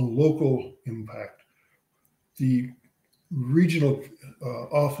a local impact. The regional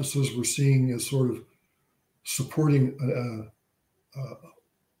offices were seen as sort of supporting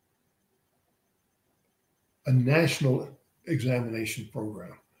a national examination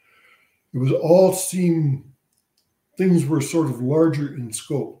program. It was all things were sort of larger in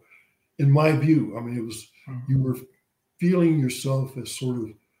scope, in my view. I mean, it was, you were feeling yourself as sort of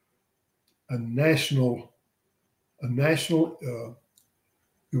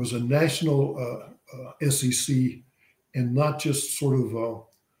it was a national SEC and not just sort of a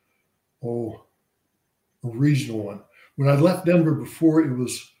regional one. When I left Denver before, it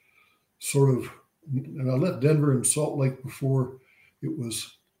was sort of, and I left Denver and Salt Lake before, it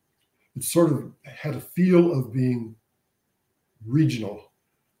sort of had a feel of being regional.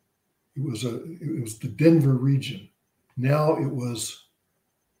 It was the Denver region. Now it was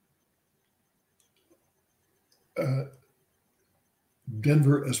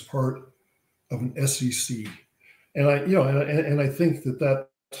Denver as part of an SEC, and I think that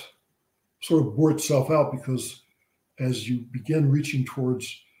sort of bore itself out, because as you begin reaching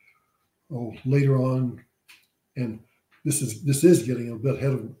towards later on, and this is getting a bit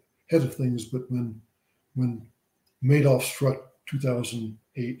ahead of things, but when Madoff struck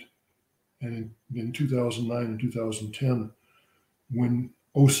 2008, and in 2009 and 2010, when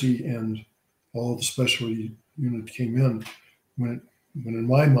OC and all of the specialty unit came in, when in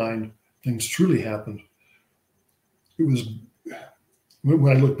my mind things truly happened, it was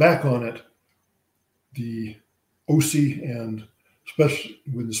when I look back on it, the OC and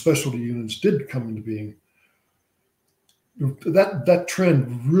when the specialty units did come into being, that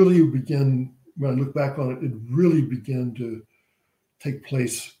trend really began. When I look back on it, it really began to take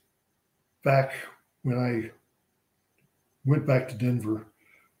place back when I went back to Denver.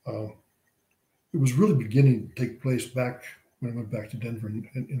 It was really beginning to take place back when I went back to Denver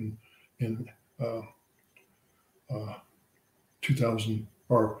in in 2000,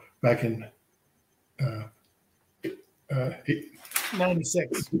 or back in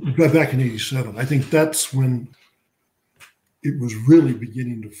 96. Back in 87. I think that's when it was really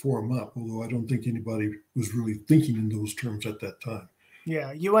beginning to form up, although I don't think anybody was really thinking in those terms at that time.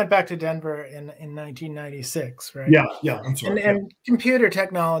 Yeah, you went back to Denver in 1996, right? Yeah, I'm sorry. And computer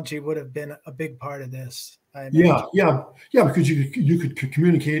technology would have been a big part of this, I imagine. Yeah, because you could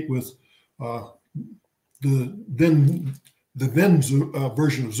communicate with the then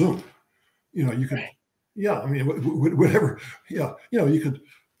version of Zoom. You know, you could, yeah, I mean, whatever. Yeah, you know,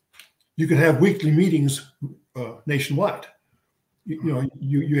 you could have weekly meetings nationwide. You know,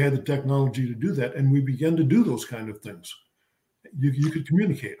 you had the technology to do that, and we began to do those kind of things. You could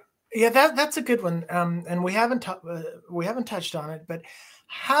communicate. Yeah, that's a good one, and we haven't touched on it. But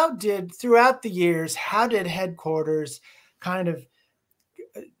throughout the years, how did headquarters kind of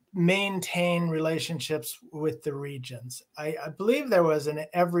maintain relationships with the regions? I believe there was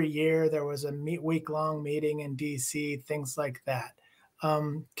every year there was a week-long meeting in DC, things like that.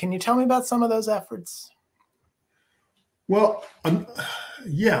 Can you tell me about some of those efforts? Well,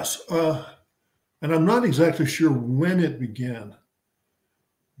 yes, and I'm not exactly sure when it began,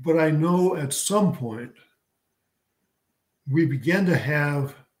 but I know at some point we began to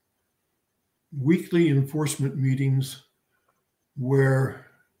have weekly enforcement meetings where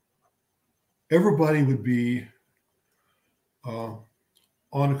everybody would be on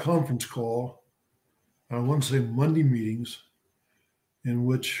a conference call. I want to say Monday meetings, in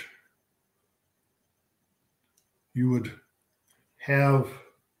which you would have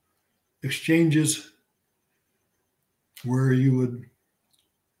exchanges where you would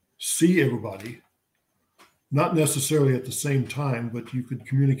see everybody, not necessarily at the same time, but you could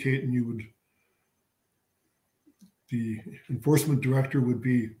communicate, and the enforcement director would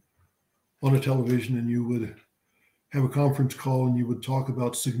be on a television, and you would have a conference call, and you would talk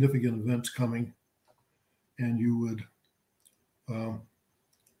about significant events coming, and you would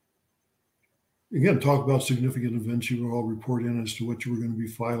again talk about significant events. You would all report in as to what you were going to be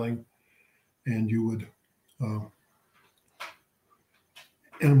filing, and you would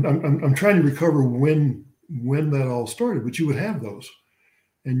and I'm trying to recover when that all started, but you would have those,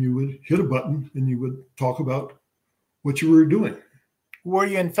 and you would hit a button, and you would talk about what you were doing. Were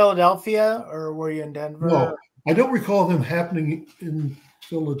you in Philadelphia or were you in Denver? No, I don't recall them happening in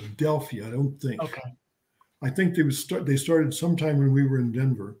Philadelphia. I don't think. Okay. I think they started sometime when we were in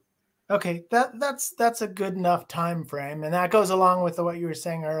Denver. Okay, that's a good enough time frame, and that goes along with what you were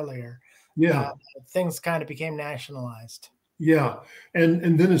saying earlier. Yeah, things kind of became nationalized. Yeah,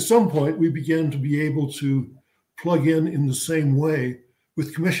 and then at some point we began to be able to plug in the same way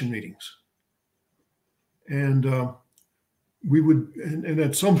with commission meetings, and we would, and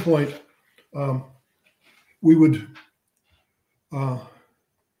at some point we would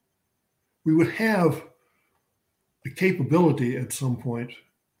have the capability at some point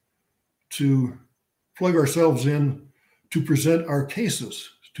to plug ourselves in to present our cases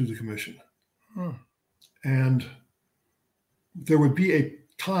to the commission. And there would be a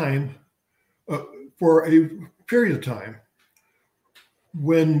time, for a period of time,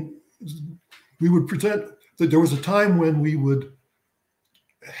 when we would present, that there was a time when we would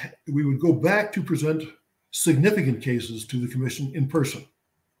go back to present significant cases to the commission in person.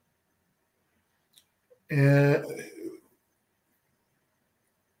 And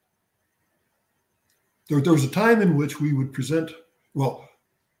there was a time in which we would present, well,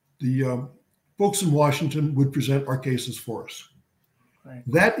 the folks in Washington would present our cases for us. Right.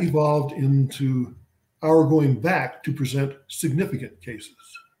 That evolved into our going back to present significant cases.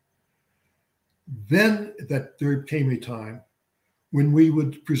 Then there came a time when we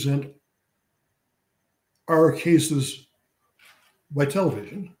would present our cases by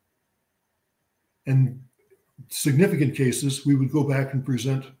television, and significant cases, we would go back and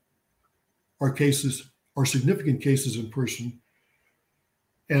present our significant cases in person.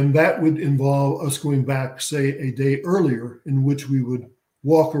 And that would involve us going back, say, a day earlier, in which we would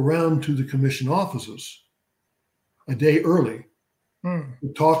walk around to the commission offices a day early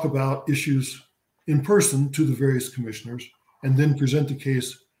to talk about issues in person to the various commissioners, and then present the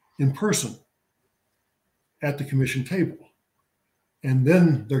case in person at the commission table. And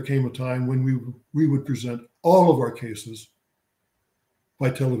then there came a time when we would present all of our cases by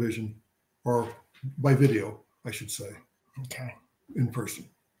television, or by video, I should say, Okay. in person.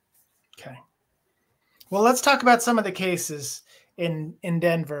 Okay. Well, let's talk about some of the cases in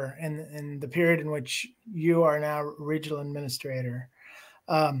Denver in the period in which you are now regional administrator.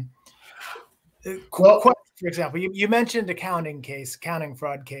 Well, For example, you mentioned accounting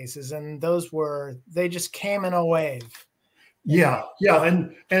fraud cases, and they just came in a wave. yeah,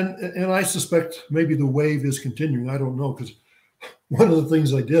 and I suspect maybe the wave is continuing. I don't know, because one of the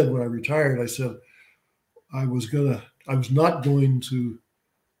things I did when I retired, I said I was not going to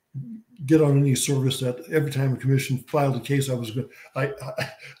get on any service that every time a commission filed a case, I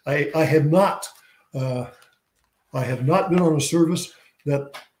have not been on a service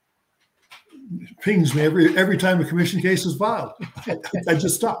that pings me every time a commission case is filed. I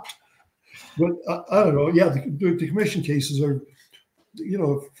just stopped. But I don't know. Yeah, the commission cases are,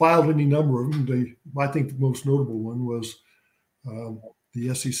 filed any number of them. I think the most notable one was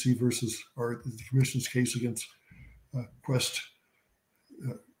the SEC or the commission's case against Quest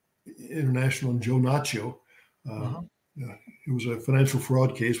International and Joe Nacho. It was a financial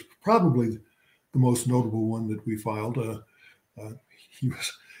fraud case, probably the most notable one that we filed.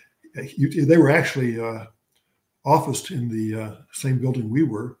 They were actually officed in the same building we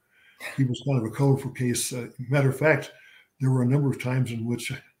were. He was kind of a colorful case. Matter of fact, there were a number of times in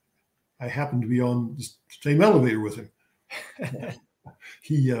which I happened to be on the same elevator with him.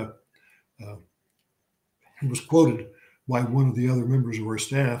 He was quoted by one of the other members of our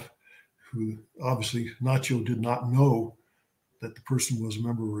staff, who obviously Nacho did not know that the person was a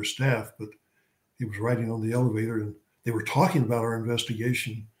member of our staff, but he was riding on the elevator and they were talking about our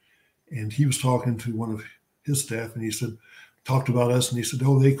investigation. And he was talking to one of his staff, and he said, talked about us, and he said,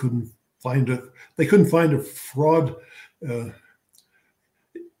 "Oh, they couldn't find a fraud.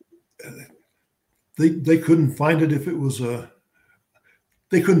 They couldn't find it if it was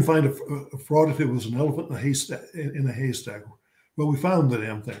they couldn't find a fraud if it was an elephant in a haystack. Well, we found the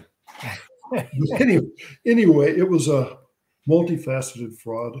damn thing." Anyway, it was a multifaceted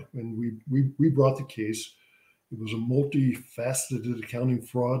fraud, and we brought the case. It was a multifaceted accounting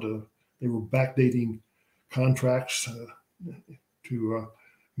fraud. They were backdating contracts to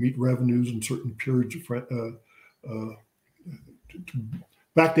meet revenues in certain periods of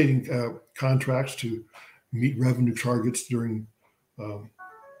backdating contracts to meet revenue targets during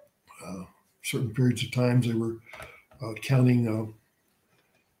certain periods of times. They were counting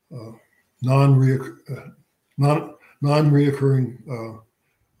non-reoccurring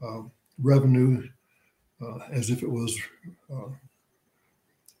revenue as if it was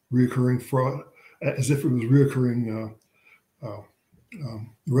reoccurring fraud, as if it was reoccurring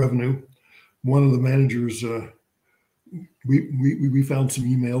revenue. One of the managers, we found some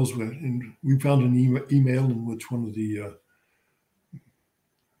emails, and we found an email in which one of the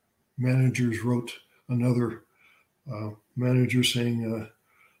managers wrote another manager saying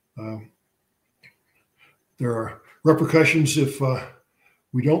there are repercussions if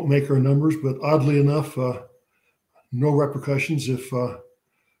we don't make our numbers, but oddly enough, no repercussions if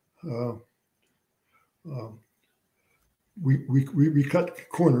we cut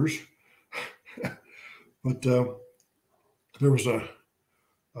corners. But there was a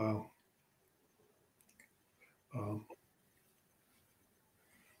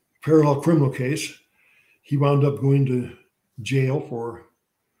parallel criminal case. He wound up going to jail for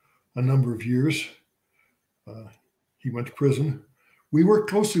a number of years. He went to prison. We worked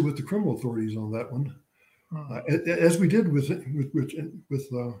closely with the criminal authorities on that one, as we did with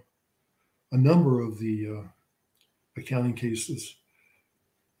a number of the accounting cases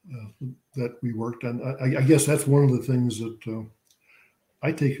that we worked on. I guess that's one of the things that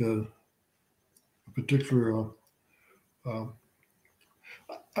I take a particular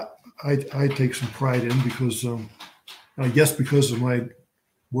I take some pride in, because I guess because of my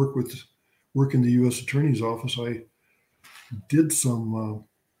work in the U.S. Attorney's Office, I did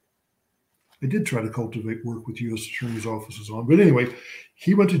try to cultivate work with U.S. Attorney's offices on. But anyway,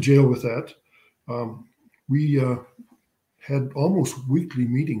 he went to jail with that. We had almost weekly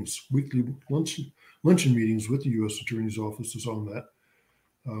luncheon meetings with the U.S. Attorney's offices on that.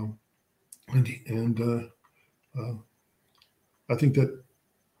 I think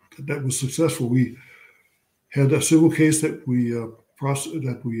that was successful. We had a civil case that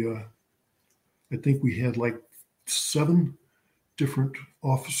I think we had like 7 different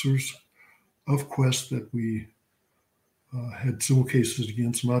officers of Quest that we had civil cases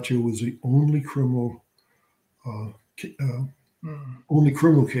against. Nacho was the only criminal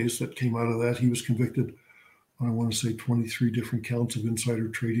case that came out of that. He was convicted on, I want to say, 23 different counts of insider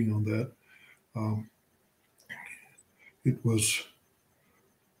trading on that. It was,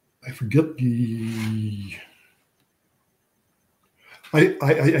 I forget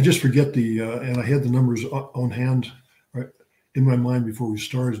I just forget and I had the numbers on hand right in my mind before we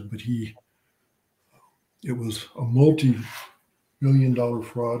started, but it was a multi-million-dollar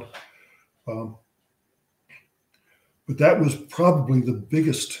fraud. Um, but that was probably the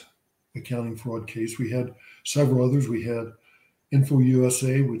biggest accounting fraud case. We had several others. We had Info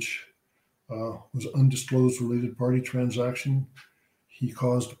USA, which was undisclosed related party transaction. He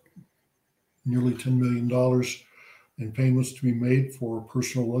caused nearly $10 million in payments to be made for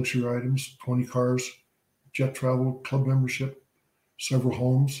personal luxury items, 20 cars, jet travel, club membership, several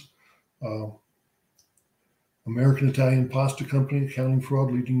homes. American Italian Pasta Company, accounting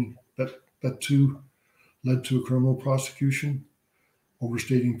fraud, leading that too led to a criminal prosecution,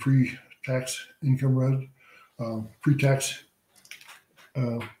 overstating pre-tax income rate, pre-tax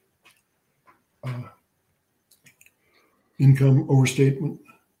income overstatement.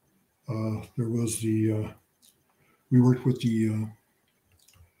 There was we worked with the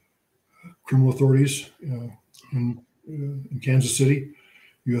criminal authorities in Kansas City,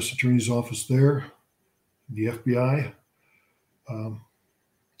 U.S. Attorney's Office there, the FBI.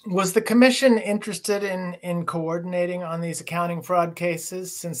 Was the commission interested in coordinating on these accounting fraud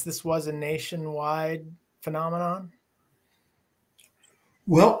cases, since this was a nationwide phenomenon?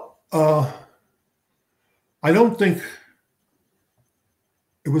 Well, I don't think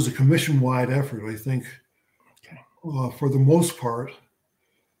it was a commission-wide effort. I think, for the most part,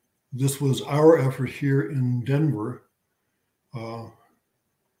 this was our effort here in Denver. I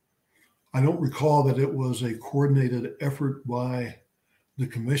don't recall that it was a coordinated effort by the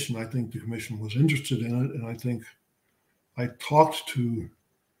commission. I think the commission was interested in it, and I think I talked to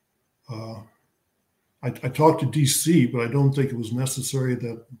I talked to DC, but I don't think it was necessary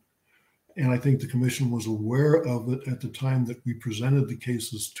that. And I think the commission was aware of it at the time that we presented the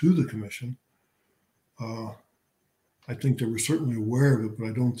cases to the commission. I think they were certainly aware of it, but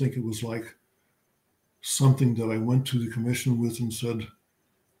I don't think it was like something that I went to the commission with and said,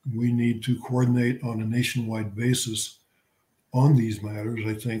 we need to coordinate on a nationwide basis on these matters.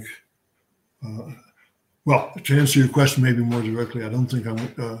 I think, well, to answer your question maybe more directly, I don't think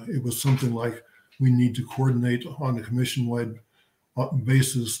it was something like we need to coordinate on a commission-wide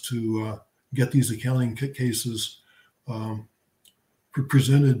basis to get these accounting cases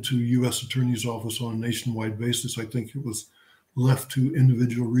presented to U.S. Attorney's Office on a nationwide basis. I think it was left to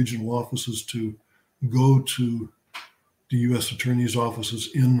individual regional offices to go to the U.S. Attorney's offices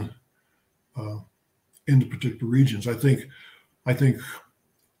in the particular regions. I think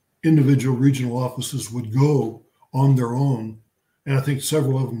individual regional offices would go on their own, and I think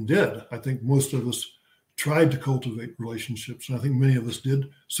several of them did. I think most of us tried to cultivate relationships, and I think many of us did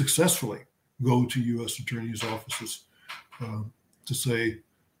successfully go to U.S. Attorney's offices to say,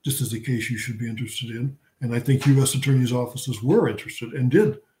 this is a case you should be interested in. And I think U.S. Attorney's offices were interested and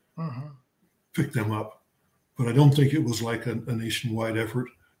did pick them up. But I don't think it was like a nationwide effort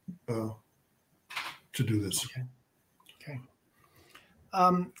to do this. Okay.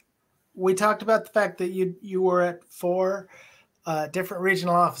 We talked about the fact that you were at 4 different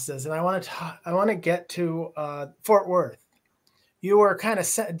regional offices, and I want to get to Fort Worth. You were kind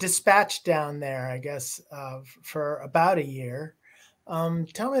of dispatched down there, I guess, for about a year.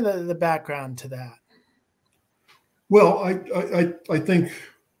 Tell me the background to that. Well, I think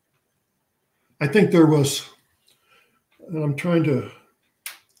there was, and I'm trying to.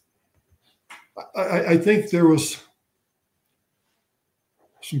 I think there was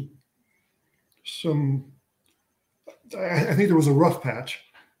some. I think there was a rough patch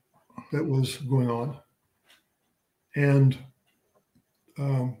that was going on, and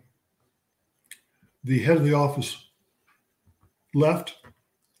the head of the office left,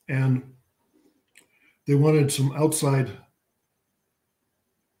 and they wanted some outside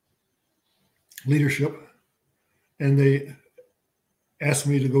leadership, and they asked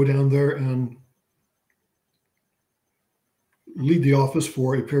me to go down there and lead the office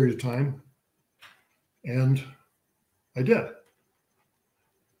for a period of time, and I did.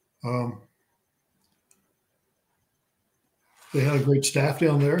 They had a great staff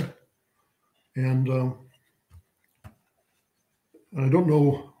down there, and I don't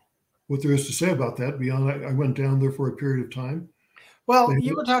know what there is to say about that beyond I went down there for a period of time. Well,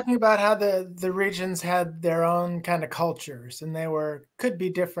 you were talking about how the regions had their own kind of cultures, and they could be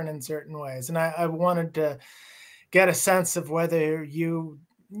different in certain ways. And I wanted to get a sense of whether you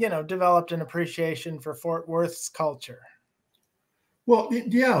developed an appreciation for Fort Worth's culture. Well,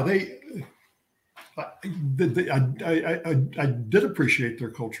 yeah, I did appreciate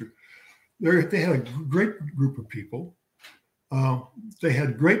their culture. They had a great group of people. They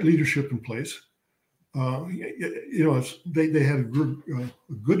had great leadership in place. They had a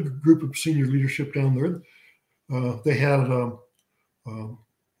good group of senior leadership down there. They had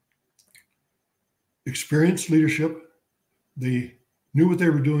experienced leadership. They knew what they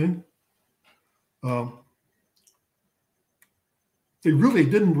were doing. um, they really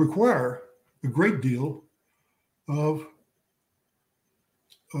didn't require a great deal of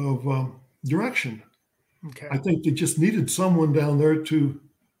direction. Okay. I think they just needed someone down there to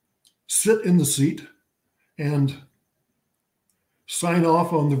sit in the seat and sign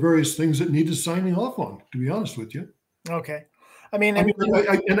off on the various things that needed signing off on, to be honest with you. Okay. I mean, I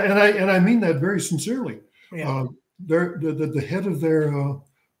mean that very sincerely. yeah. The head of their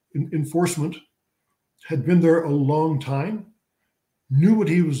enforcement had been there a long time, knew what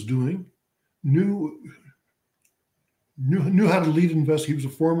he was doing, knew how to lead investigation. He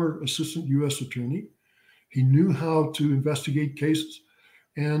was a former assistant U.S. attorney. He knew how to investigate cases,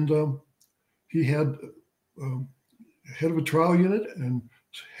 and he had head of a trial unit and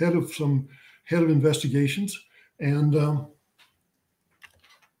head of investigations, and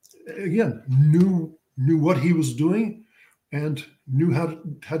again knew what he was doing and knew how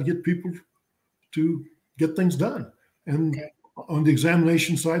to get people to get things done. And Okay. on the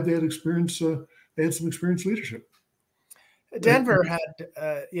examination side, they had experience. They had some experienced leadership. Denver had,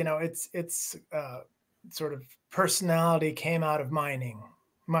 its sort of personality came out of mining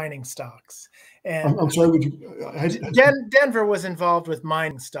stocks, and I'm sorry. Would you? Denver was involved with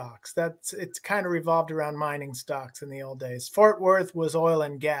mining stocks. It's kind of revolved around mining stocks in the old days. Fort Worth was oil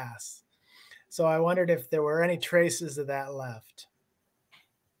and gas, so I wondered if there were any traces of that left.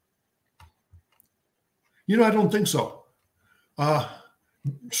 I don't think so.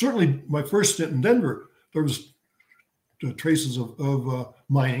 Certainly, my first stint in Denver, there was traces of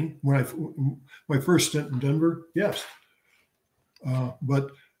mining. My first stint in Denver, yes,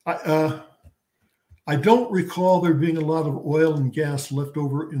 but I don't recall there being a lot of oil and gas left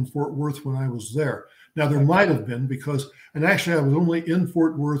over in Fort Worth when I was there. Now there might have been and actually I was only in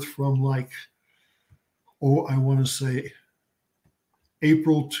Fort Worth from I want to say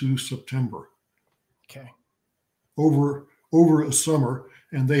April to September. Okay. Over a summer,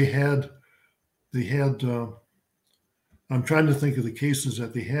 and they had. I'm trying to think of the cases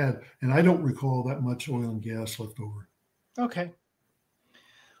that they had, and I don't recall that much oil and gas left over. Okay.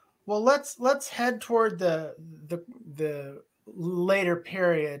 Well, let's head toward the later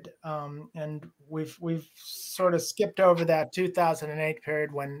period, and we've sort of skipped over that 2008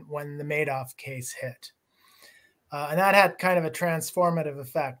 period when the Madoff case hit, and that had kind of a transformative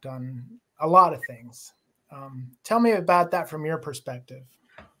effect on a lot of things. Tell me about that from your perspective.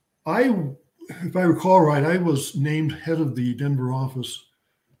 If I recall right, I was named head of the Denver office,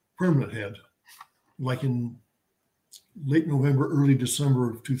 permanent head, like in late November, early December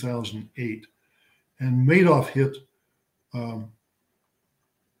of 2008. And Madoff hit in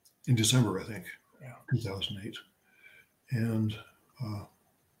December, I think, 2008. And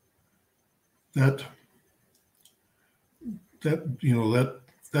that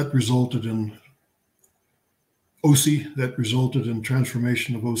resulted in OC, that resulted in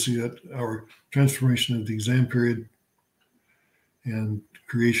transformation of OC, our transformation of the exam period and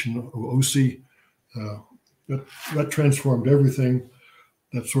creation of OC. That transformed everything.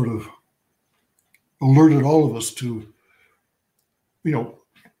 That sort of alerted all of us to,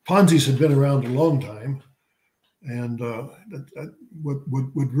 Ponzi's had been around a long time. And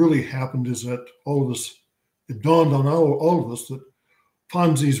what really happened is that it dawned on all of us that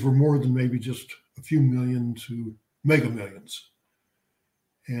Ponzi's were more than maybe just a few million to mega millions,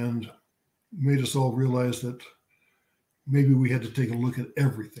 and made us all realize that maybe we had to take a look at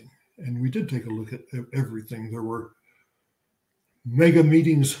everything. And we did take a look at everything. There were mega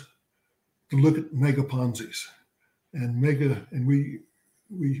meetings to look at mega Ponzi's and we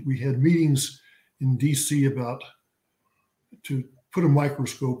had meetings in DC to put a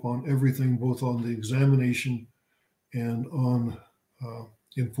microscope on everything, both on the examination and on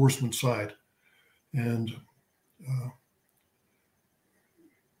the enforcement side. And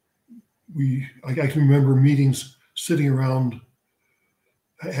I can remember meetings sitting around,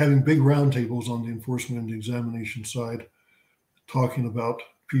 having big roundtables on the enforcement and the examination side, talking about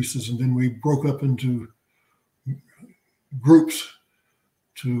pieces, and then we broke up into groups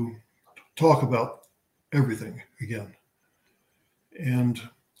to talk about everything again. And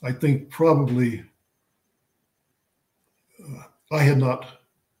I think probably I had not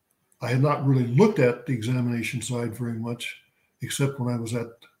really looked at the examination side very much, except when I was at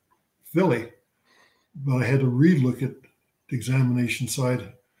Philly, but I had to relook at the examination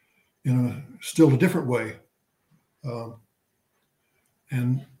side in still a different way,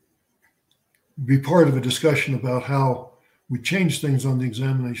 and be part of a discussion about how we change things on the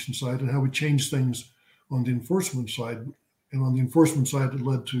examination side and how we change things on the enforcement side. And on the enforcement side, it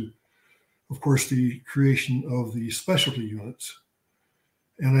led to, of course, the creation of the specialty units.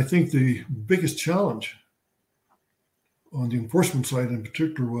 And I think the biggest challenge on the enforcement side in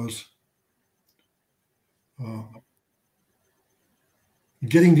particular was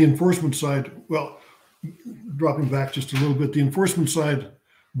getting the enforcement side, well, dropping back just a little bit, the enforcement side,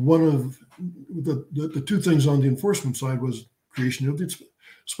 one of the two things on the enforcement side was creation of the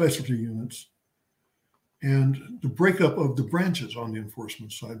specialty units and the breakup of the branches on the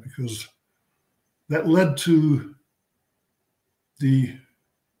enforcement side, because that led to the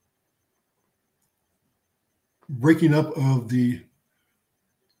breaking up of the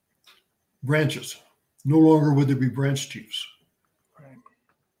branches. No longer would there be branch chiefs. Right.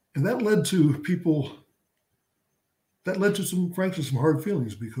 And that led to some, frankly, some hard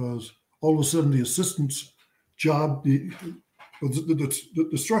feelings, because all of a sudden the assistant's job, the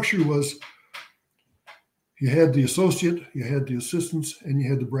structure was you had the associate, you had the assistants, and you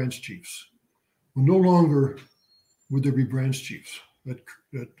had the branch chiefs. Well, no longer would there be branch chiefs. That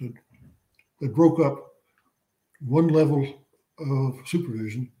broke up one level of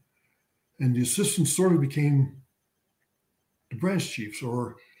supervision, and the assistants sort of became the branch chiefs,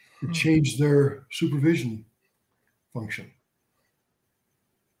 or it changed their supervision function.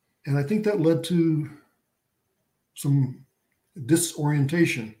 And I think that led to some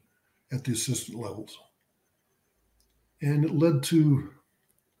disorientation at the assistant levels. And it led to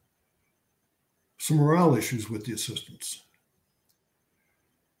some morale issues with the assistants.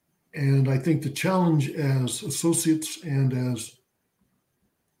 And I think the challenge as associates and as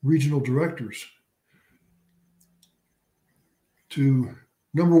regional directors to,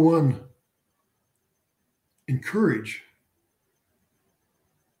 number one, encourage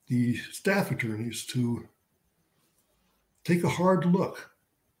the staff attorneys to take a hard look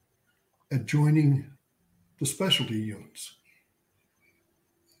at joining the specialty units.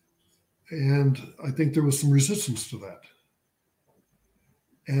 And I think there was some resistance to that.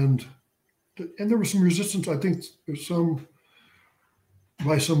 And there was some resistance, I think,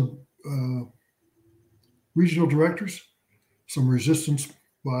 by some regional directors, some resistance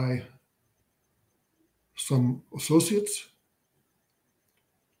by some associates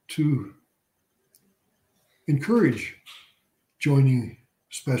to encourage joining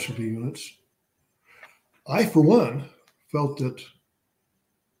specialty units. I, for one, felt that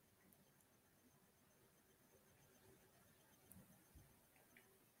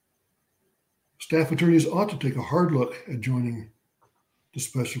staff attorneys ought to take a hard look at joining the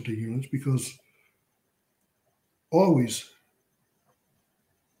specialty units, because always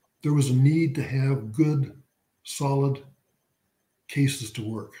there was a need to have good, solid cases to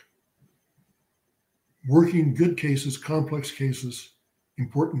work. Working good cases, complex cases,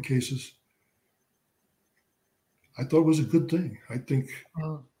 important cases, I thought was a good thing. I think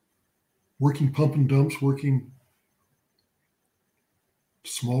working pump and dumps, working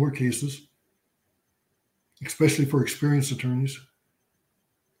smaller cases, especially for experienced attorneys.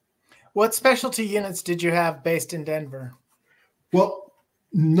 What specialty units did you have based in Denver? Well,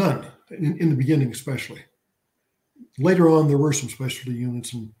 none in the beginning, especially. Later on, there were some specialty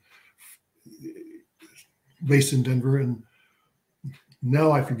units based in Denver, and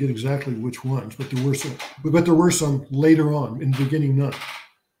now I forget exactly which ones, but there were some later on. In the beginning, none.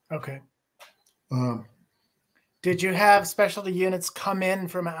 Okay. Did you have specialty units come in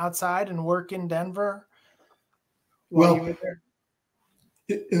from outside and work in Denver while you were there?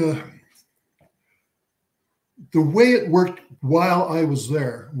 The way it worked while I was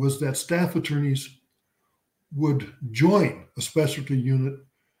there was that staff attorneys would join a specialty unit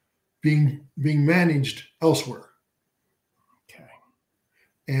being managed elsewhere. Okay.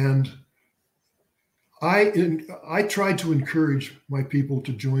 And I tried to encourage my people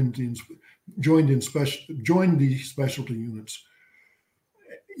to join the specialty units.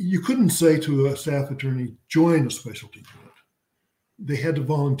 You couldn't say to a staff attorney, join a specialty unit. They had to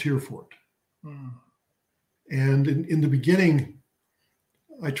volunteer for it. And in the beginning,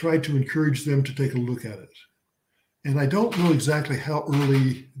 I tried to encourage them to take a look at it. And I don't know exactly how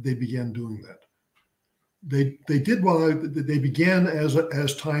early they began doing that. They did they began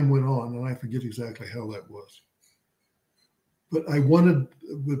as time went on, and I forget exactly how that was. But I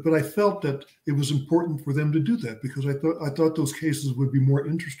felt that it was important for them to do that, because I thought those cases would be more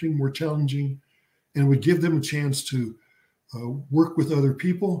interesting, more challenging, and would give them a chance to work with other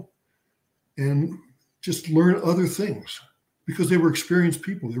people and just learn other things, because they were experienced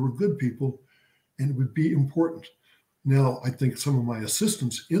people, they were good people, and it would be important. Now, I think some of my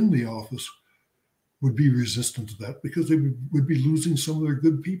assistants in the office would be resistant to that, because they would be losing some of their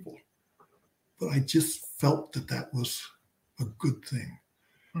good people. But I just felt that was a good thing.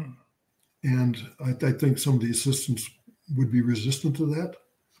 And I think some of the assistants would be resistant to that.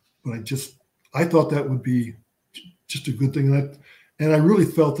 but I thought that would be just a good thing. And I really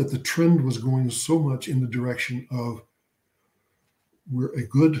felt that the trend was going so much in the direction of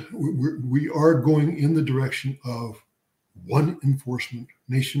we are going in the direction of one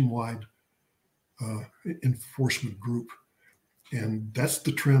nationwide enforcement group. And that's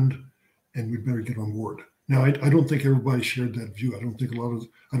the trend, and we better get on board. Now, I don't think everybody shared that view. I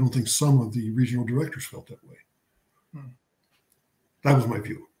don't think some of the regional directors felt that way. That was my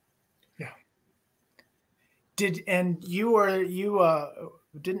view. Yeah. You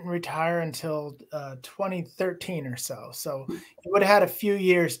didn't retire until 2013 or so. So you would have had a few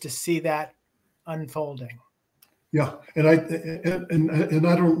years to see that unfolding. Yeah, and I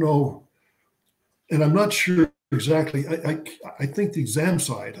don't know, and I'm not sure exactly. I think the exam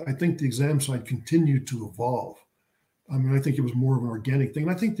side continued to evolve. I mean, I think it was more of an organic thing.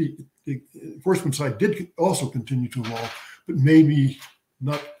 And I think the enforcement side did also continue to evolve, but maybe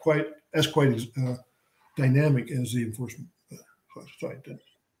not quite as dynamic as the enforcement side did.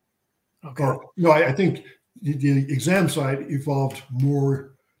 Okay. No, I think the exam side evolved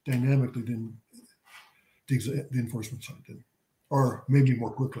more dynamically than the enforcement side did, or maybe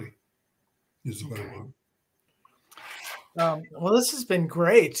more quickly is the better one. Well, this has been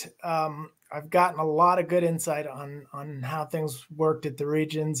great. I've gotten a lot of good insight on how things worked at the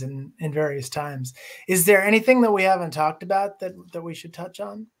regions and in various times. Is there anything that we haven't talked about that we should touch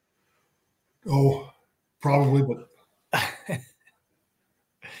on? Oh, probably, but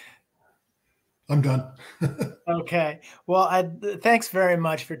I'm done. Okay. Well, thanks very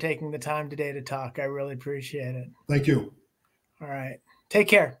much for taking the time today to talk. I really appreciate it. Thank you. All right. Take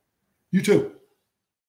care. You too.